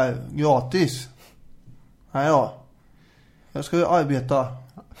något här gratis. Ja. Jag ska ju arbeta.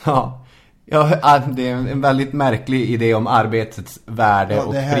 Ja, det är en väldigt märklig idé om arbetets värde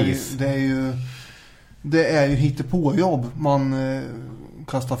och pris. Det är ju hittepåjobb man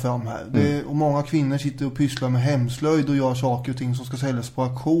kastar fram här. Och många kvinnor sitter och pysslar med hemslöjd och gör saker och ting som ska säljas på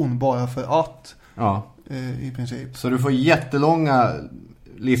auktion bara för att. Ja. I princip. Så du får jättelånga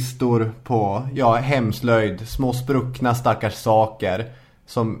listor på hemslöjd, små spruckna stackars saker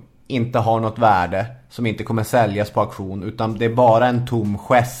som inte har något värde, som inte kommer säljas på auktion, utan det är bara en tom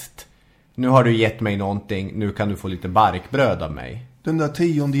gest. Nu har du gett mig någonting, nu kan du få lite barkbröd av mig. Den där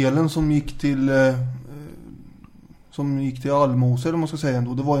 10 som gick till allmosor, eller man ska säga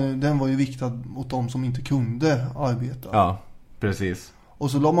ändå, den var ju viktad åt de som inte kunde arbeta. Ja, precis.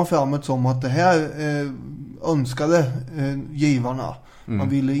 Och så la man fram ett som att det här önskade givarna. Man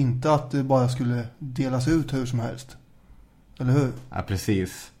ville inte att det bara skulle delas ut hur som helst. Eller hur? Ja,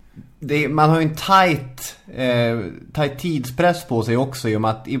 precis. Man har ju en tight tidspress på sig också i och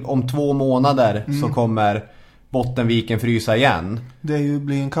med att om 2 månader så kommer Bottenviken frysa igen. Det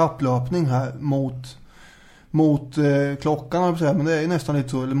blir en kapplöpning här mot klockan, men det är nästan lite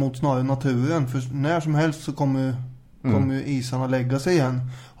så, eller mot snarare naturen. För när som helst så kommer isarna lägga sig igen.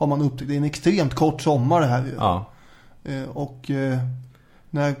 Har man upptäckt, det är en extremt kort sommar det här ju. Ja. Och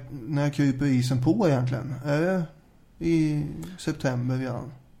när kryper isen på egentligen? Är det i september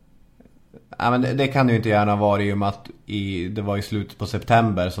redan? Ja, men det kan ju inte gärna vara i och med att det var i slutet på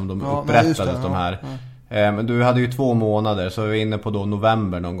september som de upprättades de här. Ja. Men du hade ju 2 månader, så vi är inne på då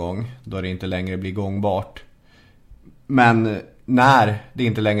november någon gång, då det inte längre blir gångbart. Men när det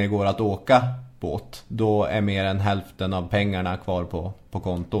inte längre går att åka båt, då är mer än hälften av pengarna kvar på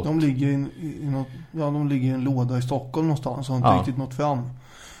kontot. De ligger i en låda i Stockholm någonstans och inte riktigt nått fram.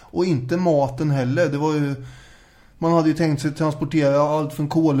 Och inte maten heller. Det var ju, man hade ju tänkt sig transportera allt från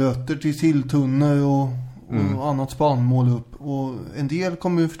kolötter till silltunnor och annat spannmål upp. Och en del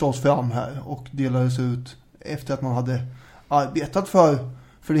kom ju förstås fram här och delades ut efter att man hade arbetat för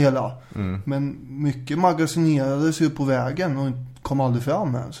det hela. Men mycket magasinerades ju på vägen och kom aldrig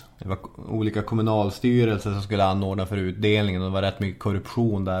fram ens. Det var olika kommunalstyrelser som skulle anordna för utdelningen och det var rätt mycket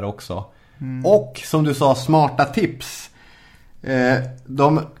korruption där också. Och som du sa, smarta tips.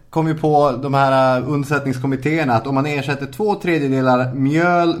 De kom ju på de här undsättningskommittéerna att om man ersätter 2/3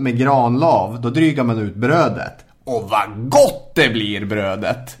 mjöl med granlav, då drygar man ut brödet. Och vad gott det blir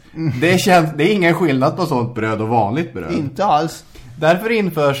brödet! Det är ingen skillnad på sånt bröd och vanligt bröd. Inte alls. Därför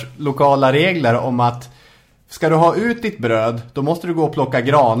införs lokala regler om att ska du ha ut ditt bröd, då måste du gå och plocka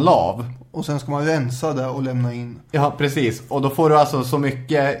granlav. Och sen ska man rensa det och lämna in. Ja, precis. Och då får du alltså så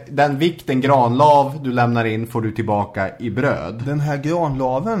mycket, den vikten granlav du lämnar in får du tillbaka i bröd. Den här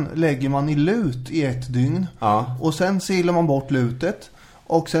granlaven lägger man i lut i 1 dygn. Ja. Och sen silar man bort lutet.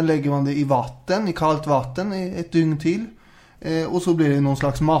 Och sen lägger man det i kallt vatten i 1 dygn till. Och så blir det någon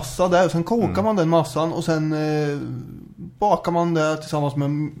slags massa där. Sen kokar man den massan och sen bakar man det tillsammans med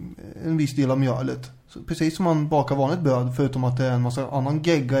en viss del av mjölet. Så precis som man bakar vanligt bröd, förutom att det är en massa annan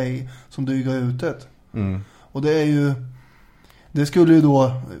gegga i som drygar ut det. Och det skulle ju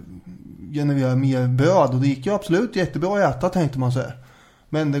då generera mer bröd och det gick ju absolut jättebra att äta, tänkte man sig.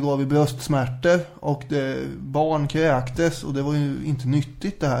 Men det gav ju bröstsmärtor och barn kräktes och det var ju inte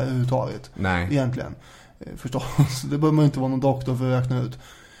nyttigt det här överhuvudtaget. Nej. Egentligen. Förstås, det behöver man inte vara någon doktor för att räkna ut.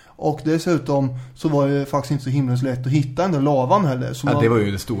 Och dessutom så var det faktiskt inte så himla lätt att hitta den där lavan heller. Så det var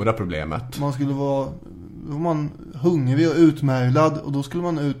ju det stora problemet. Man skulle vara hungrig och utmärglad och då skulle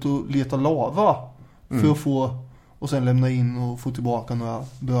man ut och leta lava för att få och sen lämna in och få tillbaka några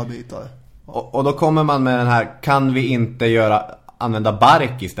brödbitar. Och då kommer man med den här, kan vi inte använda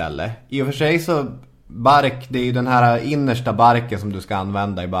bark istället? I och för sig så bark, det är ju den här innersta barken som du ska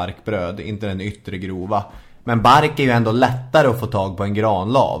använda i barkbröd, inte den yttre grova. Men bark är ju ändå lättare att få tag på en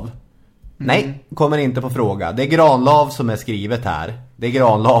granlav. Nej, kommer inte på fråga. Det är granlav som är skrivet här. Det är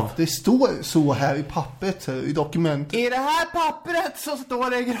granlav. Det står så här i pappret, i dokumentet. I det här pappret så står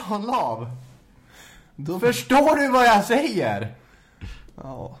det granlav. Förstår du vad jag säger?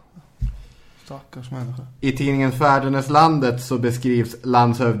 Ja, stackars människa. I tidningen Fäderneslandet så beskrivs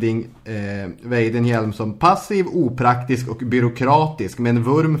landshövding Weidenhjelm som passiv, opraktisk och byråkratisk med en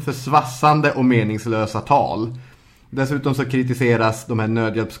vurm för svassande och meningslösa tal. Dessutom så kritiseras de här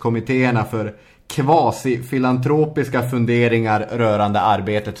nödhjälpskommittéerna för kvasi-filantropiska funderingar rörande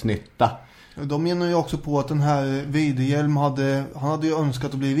arbetets nytta. De menar ju också på att den här Weidenhjelm hade ju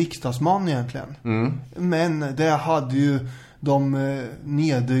önskat att bli riksdagsman egentligen. Men det hade ju de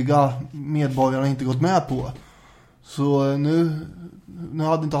nedriga medborgarna inte gått med på. Så nu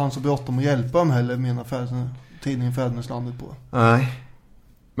hade inte han så bråttom att hjälpa dem heller, menar tidningen Fäderneslandet på. Nej.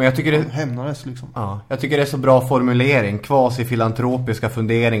 Men jag tycker han hämnades liksom. Ja, jag tycker det är så bra formulering. Kvasi-filantropiska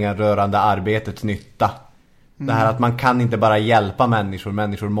funderingar rörande arbetets nytta. Det här att man kan inte bara hjälpa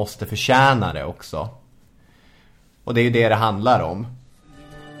människor måste förtjäna det också. Och det är ju det handlar om.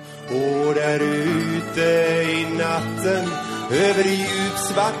 Och där ute i natten, över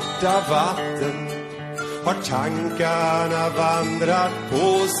djupsvarta vatten, har tankarna vandrat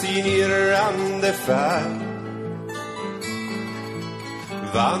på sin irrande färd.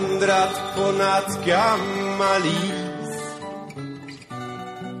 Vandrat på nattgammal is.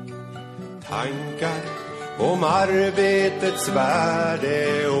 Tankar om arbetets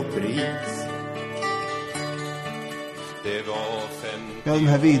värde och pris. Det var Ja, den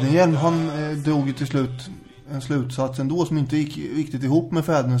här Weidenhjelm, han drog ju till slut en slutsats ändå som inte gick riktigt ihop med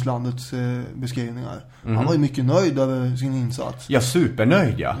Fäderneslandets beskrivningar. Han var ju mycket nöjd över sin insats. Ja,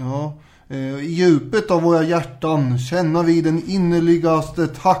 supernöjd, ja. I djupet av våra hjärtan känner vi den innerligaste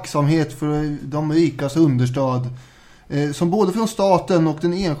tacksamhet för de rikas understöd, som både från staten och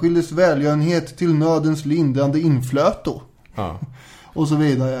den enskildes välgörenhet till nödens lindrande inflöto. Och så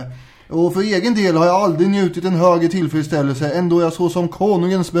vidare. Och för egen del har jag aldrig njutit en högre tillfredsställelse än då jag så som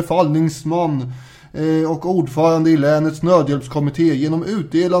konungens befallningsman och ordförande i länets nödhjälpskommitté genom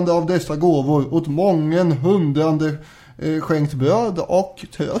utdelande av dessa gåvor åt mången hundrande skänkt bröd och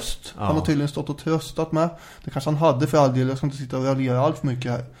tröst. Han har tydligen stått och tröstat med. Det kanske han hade för all del. Jag ska inte sitta och raljera allt för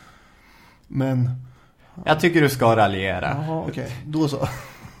mycket här. Men jag tycker du ska raljera. Jaha, okej. Då så.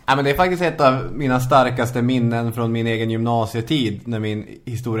 Ja, men det är faktiskt ett av mina starkaste minnen från min egen gymnasietid, när min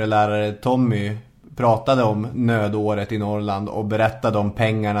historielärare Tommy pratade om nödåret i Norrland och berättade om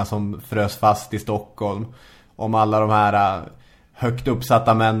pengarna som frös fast i Stockholm, om alla de här högt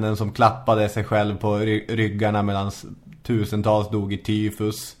uppsatta männen som klappade sig själv på ryggarna medan tusentals dog i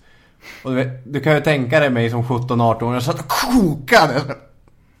tyfus. Och du kan ju tänka dig mig som 17-18 år satt och kokade.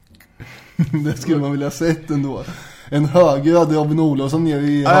 Det skulle man vilja ha sett ändå. En högröd Robin Olofsson nere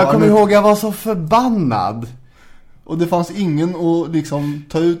i jag kommer ihåg, jag var så förbannad. Och det fanns ingen att liksom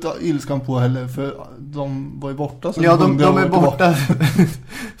ta ut ilskan på heller, för de var ju borta. Ja, de är borta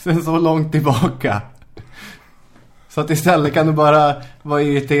sen så långt tillbaka. Så att istället kan du bara vara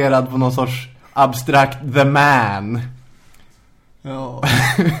irriterad på någon sorts abstrakt the man. Ja.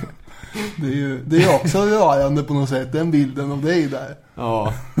 Det är också rörande på något sätt, den bilden av dig där.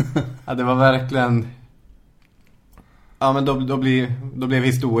 Ja, det var verkligen... Ja, men då blev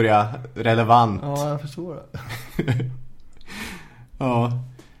historia relevant. Ja, jag förstår det. Ja.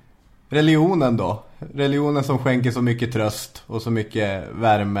 Religionen då? Religionen som skänker så mycket tröst och så mycket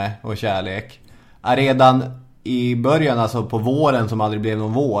värme och kärlek. Redan i början, alltså på våren som aldrig blev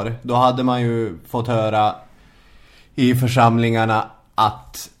någon vår, då hade man ju fått höra i församlingarna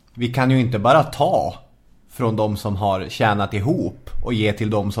att vi kan ju inte bara ta från de som har tjänat ihop och ge till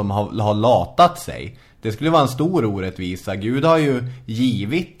de som har latat sig. Det skulle vara en stor orättvisa. Gud har ju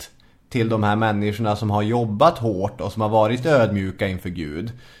givit till de här människorna som har jobbat hårt och som har varit ödmjuka inför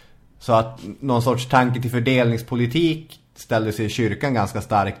Gud. Så att någon sorts tanke till fördelningspolitik ställde sig kyrkan ganska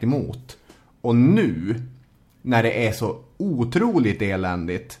starkt emot. Och nu, när det är så otroligt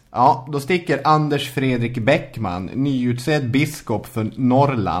eländigt, ja, då sticker Anders Fredrik Bäckman, nyutsedd biskop för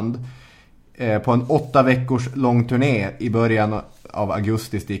Norrland, på en 8 veckors lång turné i början av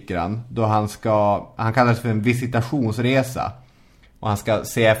augusti sticker han. Då han kallas för en visitationsresa. Och han ska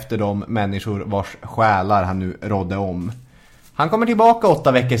se efter de människor vars själar han nu rådde om. Han kommer tillbaka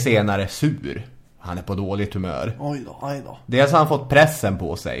 8 veckor senare sur. Han är på dåligt humör. Oj då. Dels har han fått pressen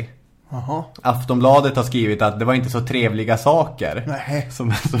på sig. Aha. Aftonbladet har skrivit att det var inte så trevliga saker. Nej. Som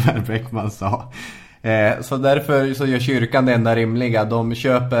herr Bäckman sa. Så därför så gör kyrkan det enda rimliga. De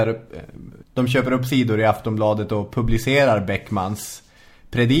köper upp sidor i Aftonbladet och publicerar Bäckmans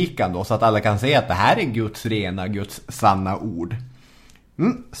predikan då, så att alla kan se att det här är Guds rena, Guds sanna ord.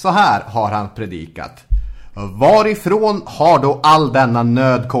 Så här har han predikat. Varifrån har då all denna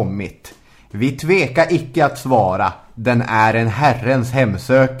nöd kommit? Vi tveka icke att svara. Den är en Herrens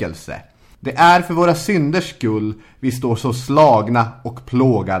hemsökelse. Det är för våra synders skull vi står så slagna och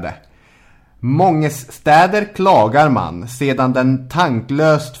plågade. Månges städer klagar man sedan den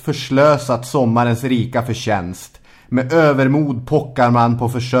tanklöst förslösat sommarens rika förtjänst. Med övermod pockar man på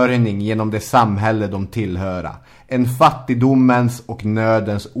försörjning genom det samhälle de tillhöra. En fattigdomens och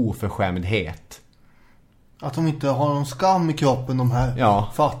nödens oförskämdhet. Att de inte har någon skam i kroppen, de här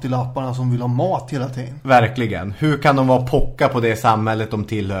fattiglapparna som vill ha mat hela tiden. Verkligen. Hur kan de vara pocka på det samhället de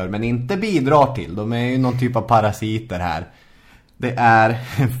tillhör men inte bidrar till? De är ju någon typ av parasiter här. Det är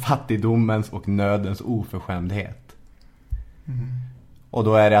fattigdomens och nödens oförskämdhet. Och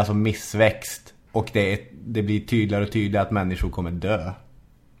då är det alltså missväxt. Och det blir tydligare och tydligare att människor kommer dö.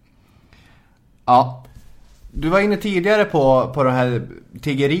 Ja. Du var inne tidigare på det här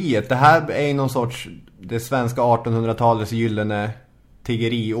tiggeriet. Det här är någon sorts det svenska 1800-talets gyllene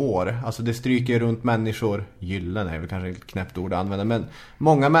tiggeriår. Alltså det stryker runt människor. Gyllene är väl kanske ett knäppt ord att använda. Men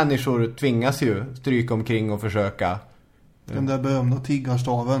många människor tvingas ju stryka omkring och försöka. Den där berömda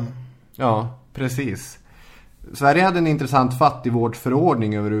tiggarstaven. Ja, precis. Sverige hade en intressant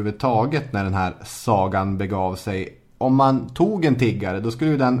fattigvårdsförordning överhuvudtaget när den här sagan begav sig. Om man tog en tiggare, då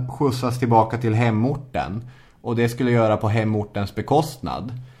skulle den skjutsas tillbaka till hemorten. Och det skulle göra på hemortens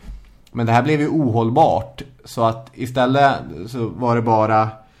bekostnad. Men det här blev ju ohållbart. Så att istället så var det bara...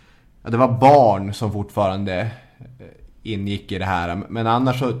 Ja, det var barn som fortfarande ingick i det här. Men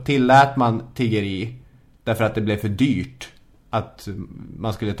annars så tillät man tiggeri Därför att det blev för dyrt att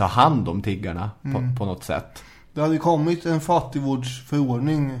man skulle ta hand om tiggarna på något sätt. Det hade kommit en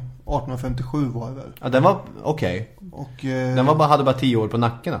fattigvårdsförordning 1857 var det väl? Ja, den var okej. Och den hade bara 10 år på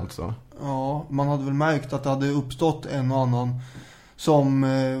nacken alltså. Ja, man hade väl märkt att det hade uppstått en och annan som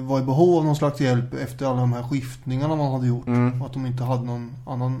var i behov av någon slags hjälp efter alla de här skiftningarna man hade gjort. Och att de inte hade någon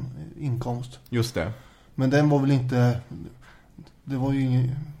annan inkomst. Just det. Men den var väl inte... Det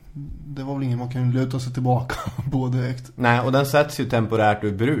var väl ingen man kan luta sig tillbaka på direkt. Nej, och den sätts ju temporärt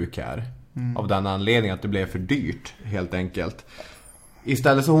ur bruk här. Av den anledningen att det blev för dyrt, helt enkelt.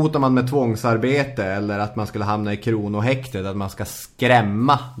 Istället så hotar man med tvångsarbete eller att man skulle hamna i kronohäktet, att man ska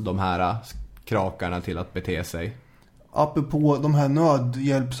skrämma de här krakarna till att bete sig. Apropå de här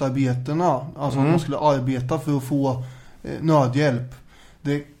nödhjälpsarbetena, alltså man skulle arbeta för att få nödhjälp.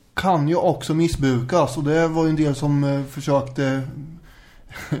 Det kan ju också missbrukas, och det var ju en del som försökte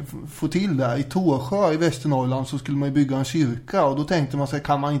få till det. I Torsjö i Västernorrland så skulle man ju bygga en kyrka, och då tänkte man sig,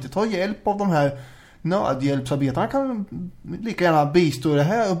 kan man inte ta hjälp av de här nödhjälpsarbetarna, kan lika gärna bistå det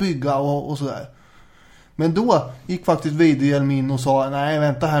här och bygga och sådär. Men då gick faktiskt Widehjelm in och sa, nej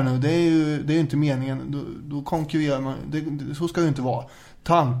vänta här nu, det är ju inte meningen, då konkurrerar man, så ska det inte vara.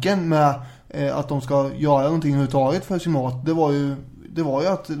 Tanken med att de ska göra någonting överhuvudtaget för sin mat, det var ju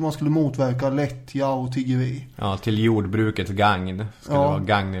att man skulle motverka lättja och tiggeri. Ja, till jordbrukets gagn skulle det vara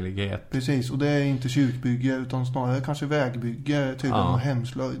gagnelighet. Precis, och det är inte kyrkbygge utan snarare kanske vägbygge, tydligen och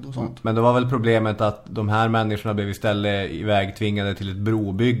hemslöjd och sånt. Men det var väl problemet att de här människorna blev istället ivägtvingade till ett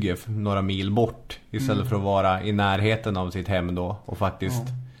brobygge några mil bort istället för att vara i närheten av sitt hem då och faktiskt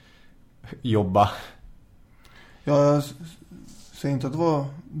jobba. Ja, jag säger inte att det var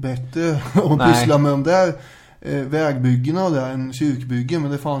bättre att pyssla med de där vägbyggena och där en kyrkbygge,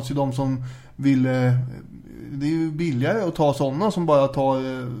 men det fanns ju de som ville, det är ju billigare att ta sådana som bara tar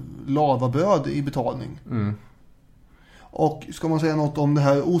lavabröd i betalning. Och ska man säga något om det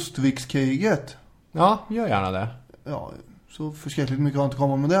här Ostvikskriget? Ja, gör gärna det. Ja, så förskräckligt mycket har inte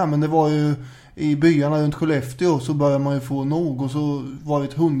kommit med det, men det var ju i byarna runt Skellefteå så började man ju få nog, och så var det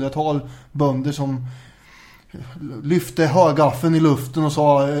ett 100-tal bönder som lyfte högaffeln i luften och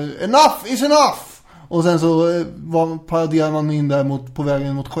sa enough is enough! Och sen så paraderade man in där på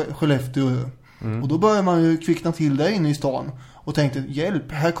vägen mot Skellefteå. Och då började man ju kvickna till där inne i stan. Och tänkte,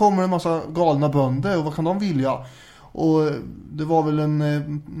 hjälp, här kommer en massa galna bönder. Och vad kan de vilja? Och det var väl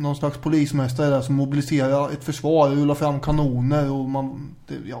någon slags polismästare där som mobiliserade ett försvar. Rullade fram kanoner.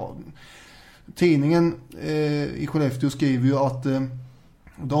 Och tidningen i Skellefteå skriver ju att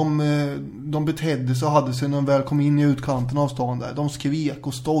de betedde sig och hade sig när de väl kom in i utkanten av stan där. De skrek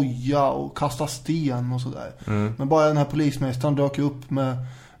och stoja och kastade sten och sådär. Men bara den här polismästaren dök upp med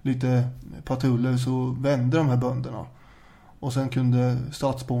lite patruller så vände de här bönderna. Och sen kunde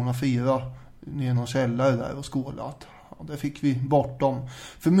stadsborna fira ner någon källare där och skåla att där fick vi bort dem.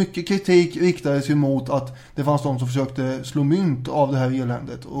 För mycket kritik riktades ju mot att det fanns de som försökte slå mynt av det här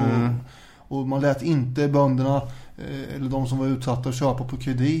eländet. Och man lät inte bönderna eller de som var utsatta att köpa på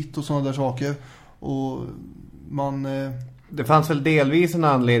kredit och sådana där saker. Och man... Det fanns väl delvis en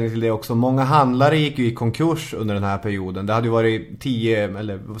anledning till det också. Många handlare gick ju i konkurs under den här perioden. Det hade ju varit 10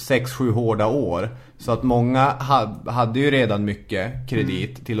 eller 6-7 hårda år. Så att många hade ju redan mycket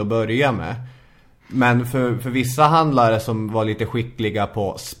kredit till att börja med. Men för vissa handlare som var lite skickliga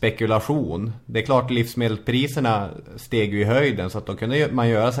på spekulation, det är klart livsmedelspriserna steg ju i höjden så att då kunde man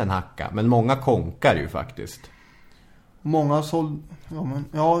göra sig en hacka. Men många konkar ju faktiskt. Många såld...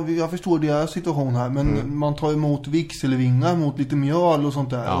 jag förstår deras situation här, men man tar emot vigselvingar mot lite mjöl och sånt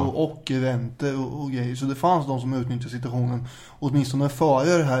där och räntor och grejer. Så det fanns de som utnyttjade situationen åtminstone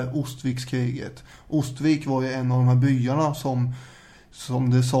före det här Ostvikskriget. Ostvik var ju en av de här byarna som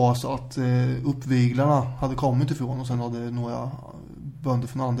det sades att uppviglarna hade kommit ifrån, och sen hade några bönder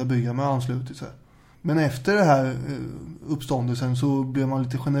från andra byar med anslutit sig. Men efter det här uppståndelsen så blev man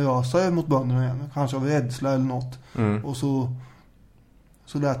lite generösare mot bönderna igen. Kanske av rädsla eller något. Och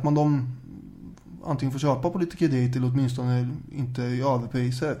så lät man dem antingen få köpa på lite kredit eller åtminstone inte i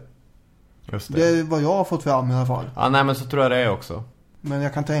överpriser. Just det. Det är vad jag har fått fram i alla fall. Ja, nej, men så tror jag det är också. Men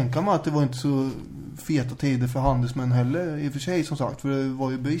jag kan tänka mig att det var inte så feta tider för handelsmän heller i och för sig, som sagt. För det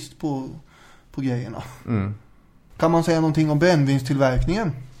var ju brist på grejerna. Kan man säga någonting om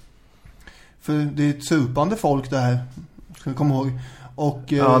brännvinstillverkningen? För det är ett supande folk det här, ska vi komma ihåg. Och,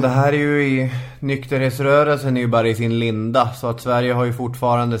 ja, det här är ju i nykterhetsrörelsen är ju bara i sin linda. Så att Sverige har ju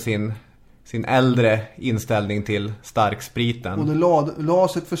fortfarande sin sin äldre inställning till starkspriten. Och det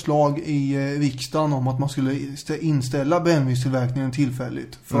lades ett förslag i riksdagen om att man skulle inställa brännvinstillverkningen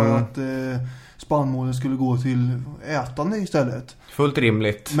tillfälligt för att spannmålen skulle gå till ätande istället. Fullt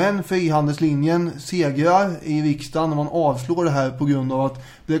rimligt. Men frihandelslinjen segrar i riksdagen när man avslår det här på grund av att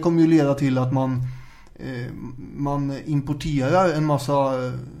det kommer ju leda till att man importerar en massa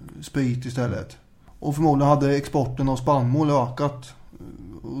sprit istället. Och förmodligen hade exporten av spannmål ökat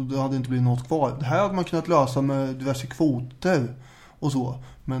och det hade inte blivit något kvar. Det här hade man kunnat lösa med diverse kvoter och så.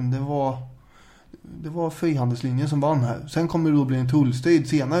 Men det var frihandelslinjen som vann här. Sen kommer det då bli en tullstrid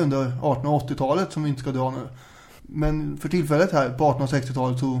senare under 1880-talet som vi inte ska dra nu. Men för tillfället här på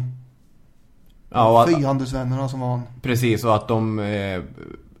 1860-talet så frihandelsvännerna som vann. Precis, och att de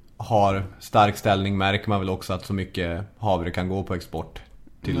har stark ställning märker man väl också att så mycket havre kan gå på export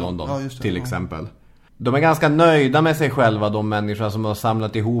till London till exempel. De är ganska nöjda med sig själva, de människor som har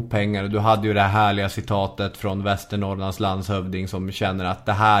samlat ihop pengar. Du hade ju det här härliga citatet från Västernorrlands landshövding som känner att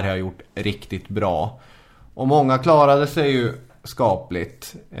det här har jag gjort riktigt bra. Och många klarade sig ju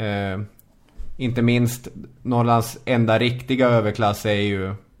skapligt. Inte minst Norrlands enda riktiga överklass är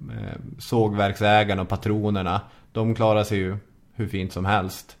ju sågverksägarna och patronerna. De klarar sig ju hur fint som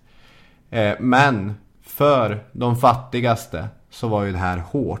helst. Men för de fattigaste så var ju det här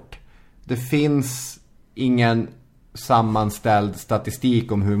hårt. Det finns ingen sammanställd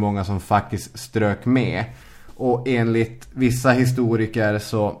statistik om hur många som faktiskt strök med. Och enligt vissa historiker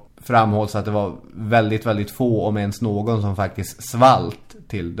så framhålls att det var väldigt, väldigt få, om ens någon, som faktiskt svalt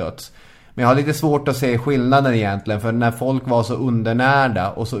till döds. Men jag har lite svårt att se skillnaden egentligen, för när folk var så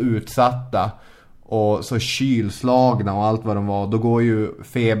undernärda och så utsatta och så kylslagna och allt vad de var, då går ju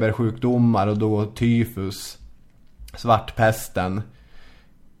febersjukdomar och då går tyfus, svartpesten,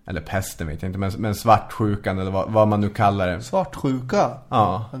 eller pesten vet jag inte, men svartsjukan eller vad man nu kallar det. Svartsjuka?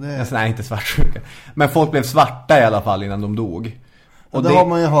 Ja, nej inte svartsjuka. Men folk blev svarta i alla fall innan de dog. Och det har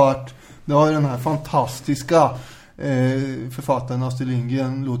man ju hört. Det har ju den här fantastiska författaren Astrid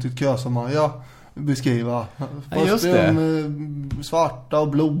Lindgren låtit Kösa-Maja beskriva. Ja, just det. Svarta och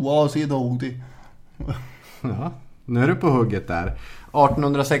blåa och så dog det. Ja, nu är du på hugget där.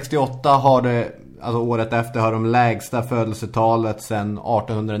 1868 har det, alltså året efter, har de lägsta födelsetalet sedan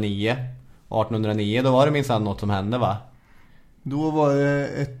 1809. 1809, då var det minsann något som hände, va? Då var det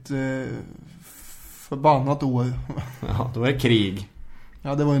ett förbannat år. Ja, då var det krig.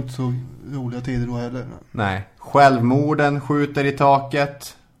 Ja, det var inte så roliga tider då heller. Nej, självmorden skjuter i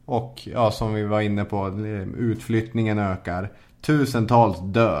taket. Och ja, som vi var inne på, utflyttningen ökar. Tusentals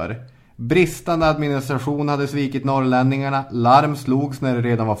dör. Bristande administration hade svikit norrlänningarna. Larm slogs när det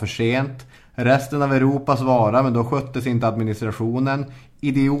redan var för sent. Resten av Europas vara, men då sköttes inte administrationen.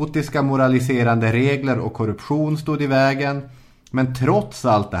 Idiotiska moraliserande regler och korruption stod i vägen. Men trots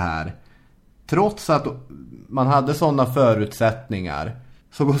allt det här, trots att man hade sådana förutsättningar,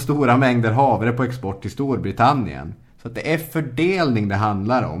 så går stora mängder havre på export till Storbritannien. Så att det är fördelning det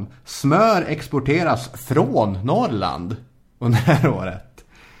handlar om. Smör exporteras från Norrland under det här året.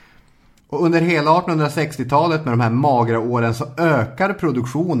 Och under hela 1860-talet med de här magra åren så ökar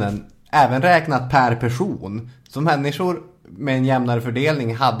produktionen, även räknat per person. Så människor med en jämnare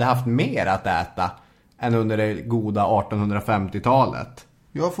fördelning hade haft mer att äta än under det goda 1850-talet.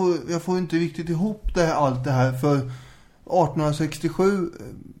 Jag får inte riktigt ihop allt det här, för 1867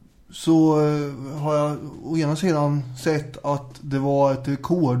 så har jag å ena sidan sett att det var ett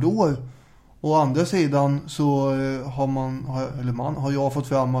rekordår. Å andra sidan så har jag fått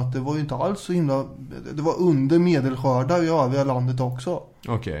fram att det var ju inte alls så himla... Det var under medelskördar i övriga landet också.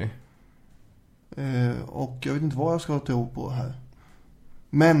 Okej. Och jag vet inte vad jag ska tro på här.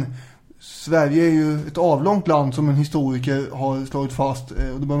 Men Sverige är ju ett avlångt land som en historiker har slagit fast. Och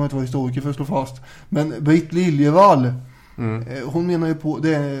det behöver man inte vara historiker för att slå fast. Men Britt Liljevall, hon menar ju på...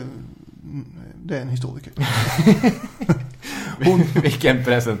 Det är en historiker. Vilken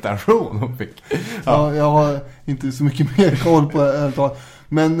presentation hon fick. Ja, jag har inte så mycket mer koll på det.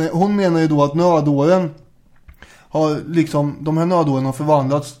 Men hon menar ju då att nödåren har liksom, de här nödåren har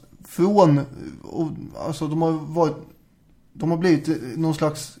förvandlats från, alltså de har blivit någon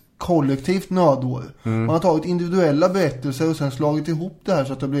slags kollektivt nödår. Man har tagit individuella berättelser och sen slagit ihop det här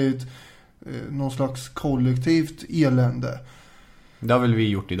så att det har blivit någon slags kollektivt elände. Det har väl vi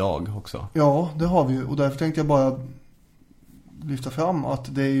gjort idag också. Ja, det har vi ju. Och därför tänkte jag bara lyfta fram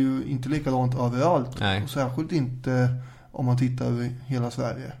att det är ju inte likadant överallt. Nej. Och särskilt inte om man tittar över hela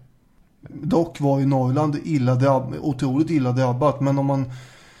Sverige. Dock var ju Norrland otroligt illa drabbat. Men om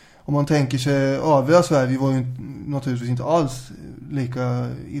man tänker sig övriga Sverige var ju naturligtvis inte alls lika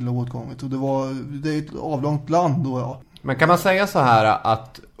illa åtgånget. Och det är ett avlångt land då, ja. Men kan man säga så här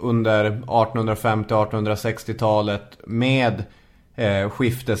att under 1850-1860-talet med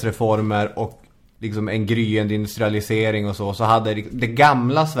skiftesreformer och liksom en gryende industrialisering och så hade det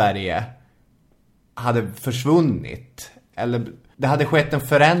gamla Sverige hade försvunnit. Eller det hade skett en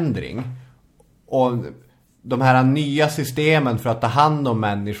förändring. Och de här nya systemen för att ta hand om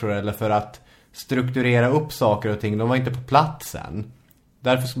människor eller för att strukturera upp saker och ting, de var inte på platsen.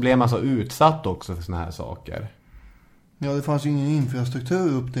 Därför så blev man så utsatt också för såna här saker. Ja, det fanns ju ingen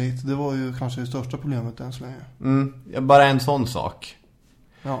infrastruktur upp dit. Det var ju kanske det största problemet än så länge. Bara en sån sak.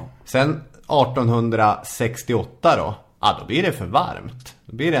 Ja. Sen 1868 då blir det för varmt.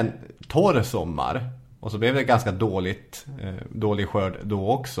 Då blir det en torr sommar. Och så blev det ganska dålig skörd då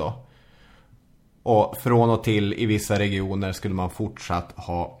också. Och från och till i vissa regioner skulle man fortsatt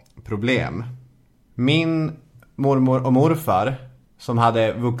ha problem. Min mormor och morfar som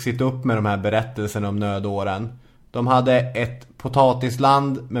hade vuxit upp med de här berättelserna om nödåren, de hade ett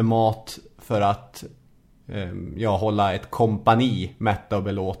potatisland med mat för att hålla ett kompani mätta och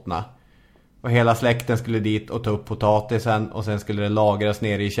belåtna. Och hela släkten skulle dit och ta upp potatisen och sen skulle det lagras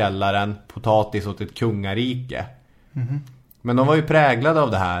nere i källaren, potatis åt ett kungarike. Men de var ju präglade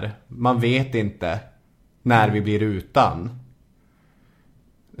av det här. Man vet inte när vi blir utan.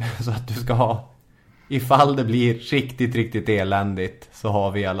 Så att du ska ha, ifall det blir riktigt eländigt, så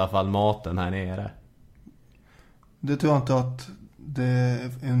har vi i alla fall maten här nere. Det tror jag inte att det är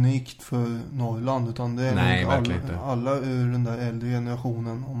unikt för Norrland, utan det är alla ur den där äldre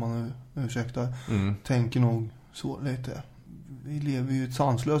generationen, om man ursäktar, tänker nog så lite. Vi lever ju ett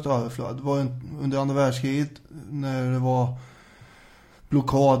sanslöst överflöd. Det var under andra världskriget när det var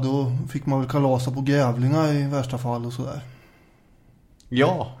blockad, då fick man väl kalasa på grävlingar i värsta fall och sådär.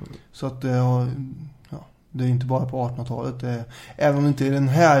 Ja. Så att det är inte bara på 1800-talet. Även om det inte är den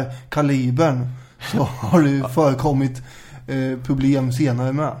här kalibern så har det ju förekommit problem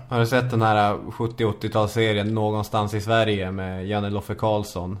senare med. Har du sett den här 70-80-talsserien Någonstans i Sverige med Janne Loffe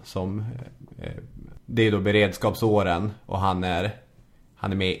Karlsson som det är då beredskapsåren och han är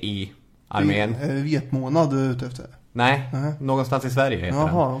med i armén. Vetmånad du är ute efter? Nej, Någonstans i Sverige heter den.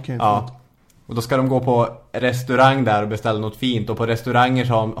 Jaha, okej. Ja. Och då ska de gå på restaurang där och beställa något fint. Och på restauranger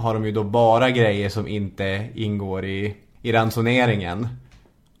så har de ju då bara grejer som inte ingår i ransoneringen.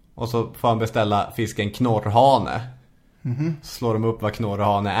 Och så får han beställa fisken knorrhane. Så slår de upp vad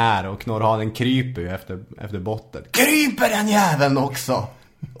knorrhane är. Och knorrhanen kryper ju efter botten. Kryper den jäveln också!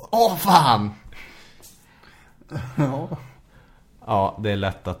 Åh fan! Ja. Ja, det är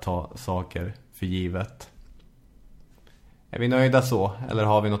lätt att ta saker för givet. Är vi nöjda så? Eller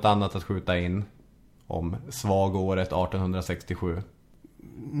har vi något annat att skjuta in om svagåret 1867?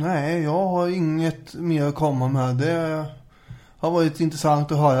 Nej, jag har inget mer att komma med. Det har varit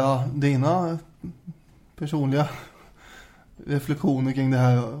intressant att höra dina personliga reflektioner kring det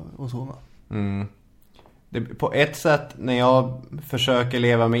här och så. På ett sätt, när jag försöker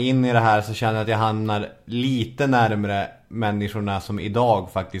leva mig in i det här, så känner jag att jag hamnar lite närmare människorna som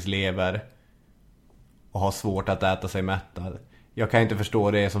idag faktiskt lever och har svårt att äta sig mättad. Jag kan inte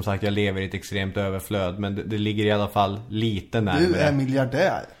förstå det, som sagt, jag lever i ett extremt överflöd, men det ligger i alla fall lite närmare. Du är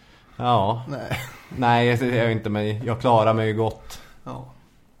miljardär. Ja. Nej, jag är inte, men jag klarar mig ju gott. Ja.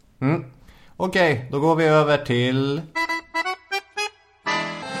 Okej, då går vi över till...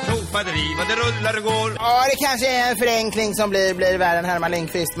 Det rullar och går. Ja, det kanske är en förenkling som blir värre än Herman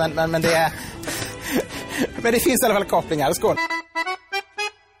Lindqvist, men det är... Men det finns i alla fall kopplingar. Skål.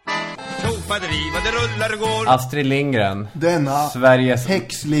 Det rullar och går. Astrid Lindgren. Denna Sveriges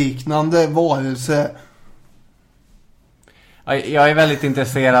häxliknande varelse. Jag är väldigt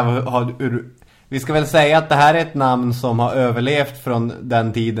intresserad av vi ska väl säga att det här är ett namn som har överlevt från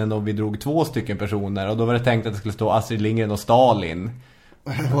den tiden då vi drog 2 stycken personer. Och då var det tänkt att det skulle stå Astrid Lindgren och Stalin.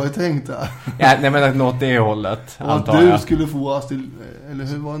 Vad var det tänkt där? Ja, nej, men något det hållet, och antar att du jag. skulle få Astrid, eller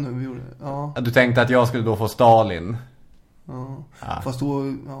hur var det nu vi gjorde? Ja. Du tänkte att jag skulle då få Stalin. Ja. Fast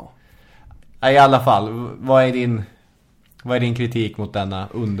då, I alla fall, vad är din kritik mot denna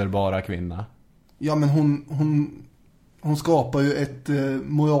underbara kvinna? Ja, men hon skapar ju ett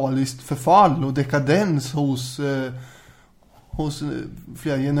moraliskt förfall och dekadens hos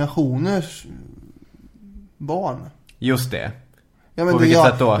flera generationers barn. Just det. Ja, men på vilket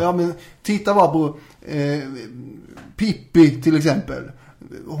sätt då? Ja, men titta bara på Pippi till exempel.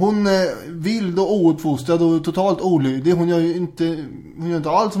 Hon är vild och ouppfostrad och totalt olydig. Hon gör inte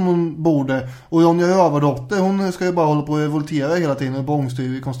allt som hon borde. Och Ronja Rövardotter, hon ska ju bara hålla på och revoltera hela tiden och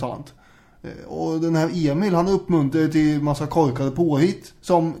bångstyr konstant. Och den här Emil, han uppmuntrar till massa korkade påhitt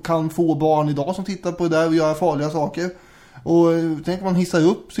som kan få barn idag som tittar på det där och göra farliga saker. Och tänk man hissar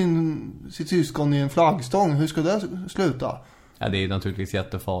upp sitt syskon i en flaggstång. Hur ska det sluta? Ja, det är naturligtvis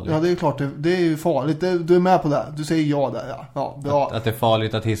jättefarligt. Ja, det är klart. Det är ju farligt. Du är med på det. Du säger ja där, ja. Bra. Att det är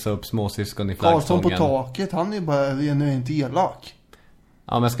farligt att hissa upp småsyskon i flaggstången. Karlsson på taket, han är bara genuint elak.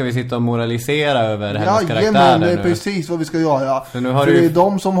 Ja, men ska vi sitta och moralisera över hennes karaktär? Ja, men det är precis vad vi ska göra. För det är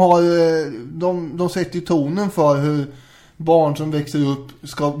de som har... De sätter ju tonen för hur barn som växer upp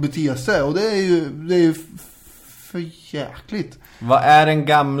ska bete sig. Och det är ju för jäkligt. Vad är den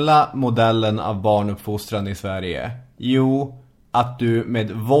gamla modellen av barnuppfostran i Sverige? Jo, att du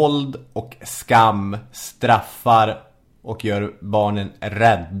med våld och skam straffar och gör barnen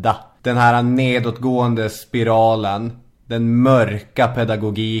rädda. Den här nedåtgående spiralen, den mörka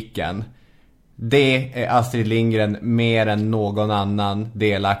pedagogiken, det är Astrid Lindgren mer än någon annan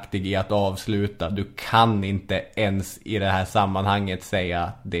delaktig i att avsluta. Du kan inte ens i det här sammanhanget säga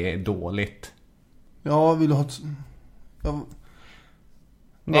att det är dåligt. Jag vill ha...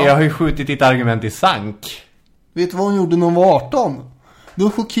 Jag har ju skjutit ditt argument i sank. Vet du vad hon gjorde när hon var 18? Då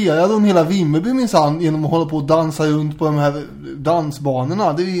chockerade hon hela Vimmerby minsann genom att hålla på och dansa runt på de här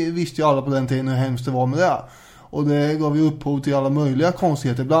dansbanorna. Det visste ju alla på den tiden hur hemskt det var med det. Och det gav ju upphov till alla möjliga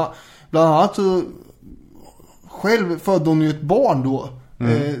konstigheter. Bland annat så själv födde hon ju ett barn då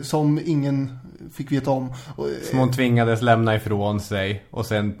som ingen fick veta om. Som hon tvingades lämna ifrån sig och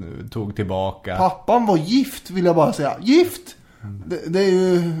sen tog tillbaka. Pappan var gift, vill jag bara säga. Gift! Det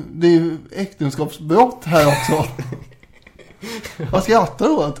är ju äktenskapsbrott här också. Vad skrattar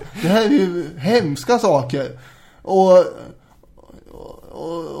du åt? Det här är ju hemska saker.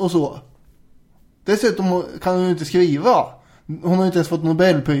 Och så. Dessutom kan hon ju inte skriva. Hon har inte ens fått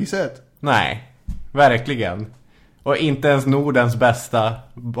Nobelpriset. Nej, verkligen. Och inte ens Nordens bästa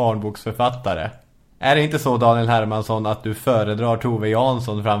barnboksförfattare. Är det inte så, Daniel Hermansson, att du föredrar Tove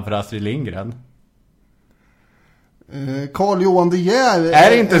Jansson framför Astrid Lindgren? Carl Johan De Geer är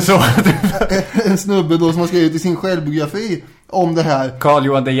det inte så att en snubbe då som har skrivit i sin självbiografi om det här. Carl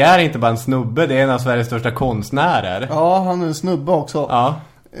Johan De Geer är inte bara en snubbe, det är en av Sveriges största konstnärer. Ja, han är en snubbe också. Ja.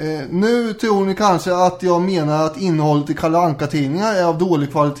 Nu tror ni kanske att jag menar att innehållet i Kalle Anka-tidningar är av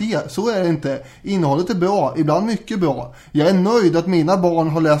dålig kvalitet. Så är det inte. Innehållet är bra, ibland mycket bra. Jag är nöjd att mina barn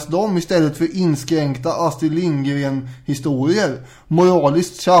har läst dem istället för inskränkta Astrid Lindgren-historier.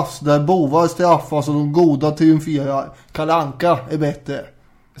 Moraliskt tjafs där bovar straffas och de goda triumferar. Kalle Anka är bättre.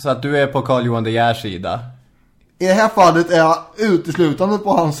 Så att du är på Carl Johan De Geers sida? I det här fallet är jag uteslutande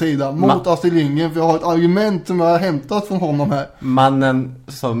på hans sida mot Astrid Lindgren, för jag har ett argument som jag har hämtat från honom här. Mannen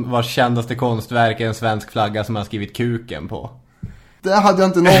som var kändaste konstverk är en svensk flagga som han skrivit kuken på. Det hade jag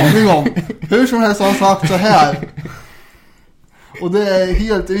inte en aning om. Hur som helst har han sagt så här. Och det är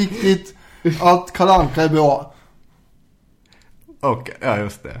helt riktigt att Kalle Anka är bra. Och, ja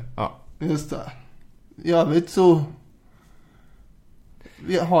just det. Ja. Just det. Jag vet så...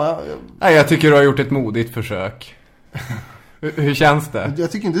 Jag tycker du har gjort ett modigt försök. Hur känns det?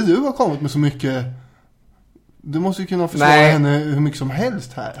 Jag tycker inte du har kommit med så mycket. Du måste ju kunna försvara henne hur mycket som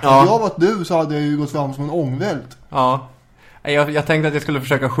helst här. Ja. Hade jag varit du så hade jag ju gått fram som en ångvält. Ja. Jag tänkte att jag skulle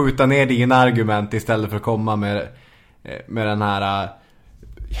försöka skjuta ner dina argument istället för att komma med den här...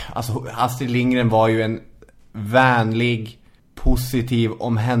 Alltså Astrid Lindgren var ju en vänlig, positiv,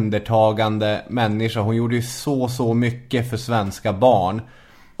 omhändertagande människa. Hon gjorde ju så mycket för svenska barn.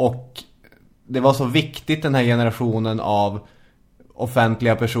 Och det var så viktigt, den här generationen av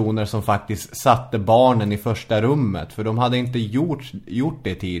offentliga personer som faktiskt satte barnen i första rummet. För de hade inte gjort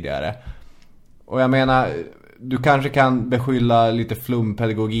det tidigare. Och jag menar, du kanske kan beskylla lite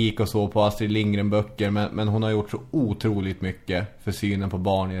flumpedagogik och så på Astrid Lindgren-böcker. Men hon har gjort så otroligt mycket för synen på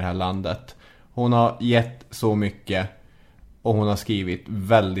barn i det här landet. Hon har gett så mycket. Och hon har skrivit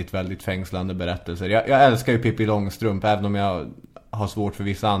väldigt, väldigt fängslande berättelser. Jag älskar ju Pippi Långstrump. Även om jag har svårt för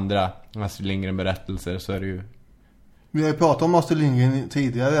vissa andra Astrid Lindgren-berättelser, så är det ju... Vi har ju pratat om Astrid Lindgren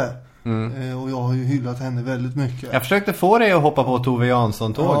tidigare. Och jag har ju hyllat henne väldigt mycket. Jag försökte få dig att hoppa på Tove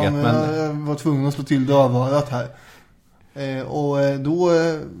Jansson-tåget. Ja, men jag var tvungen att slå till dövörat här. Och då...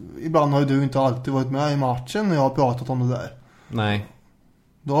 Ibland har ju du inte alltid varit med i matchen när jag har pratat om det där. Nej.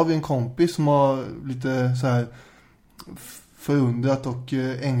 Då har vi en kompis som har lite så här... förundrat och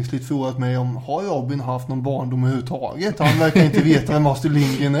ängsligt frågat mig om har Robin haft någon barndom överhuvudtaget. Han verkar inte veta vem Astrid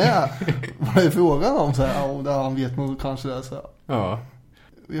Lindgren är. Vad är frågan om? Så här, och där han vet nog kanske det. Så här. Ja.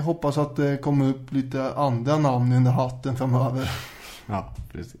 Vi hoppas att det kommer upp lite andra namn under hatten framöver. Ja,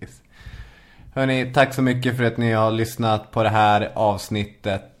 precis. Hörrni, tack så mycket för att ni har lyssnat på det här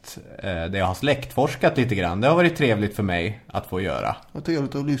avsnittet där jag har släktforskat lite grann. Det har varit trevligt för mig att få göra. Vad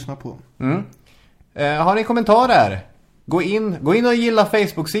trevligt att lyssna på. Har ni kommentarer? Gå in och gilla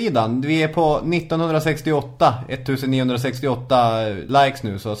Facebook-sidan. Vi är på 1968 likes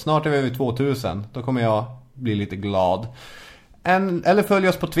nu, så snart är vi över 2000. Då kommer jag bli lite glad. Eller följ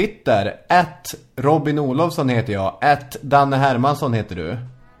oss på Twitter. @Robin Olofsson heter jag. @Danne Hermansson heter du.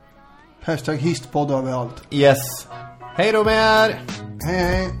 #histpodd överallt. Yes. Hej då med er.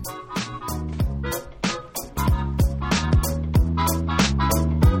 Hej.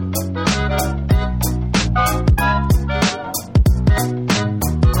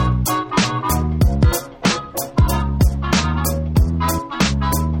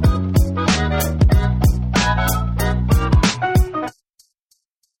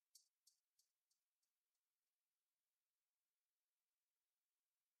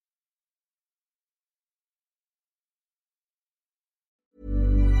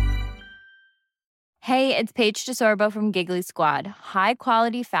 Hey, it's Paige DeSorbo from Giggly Squad. High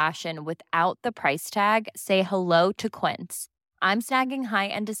quality fashion without the price tag. Say hello to Quince. I'm snagging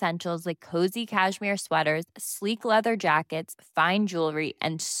high-end essentials like cozy cashmere sweaters, sleek leather jackets, fine jewelry,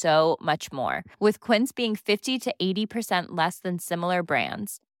 and so much more. With Quince being 50 to 80% less than similar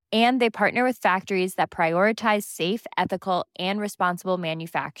brands. And they partner with factories that prioritize safe, ethical, and responsible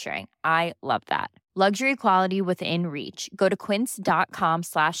manufacturing. I love that. Luxury quality within reach. Go to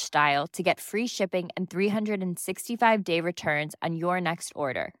quince.com/style to get free shipping and 365-day returns on your next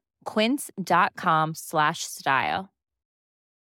order. Quince.com/style.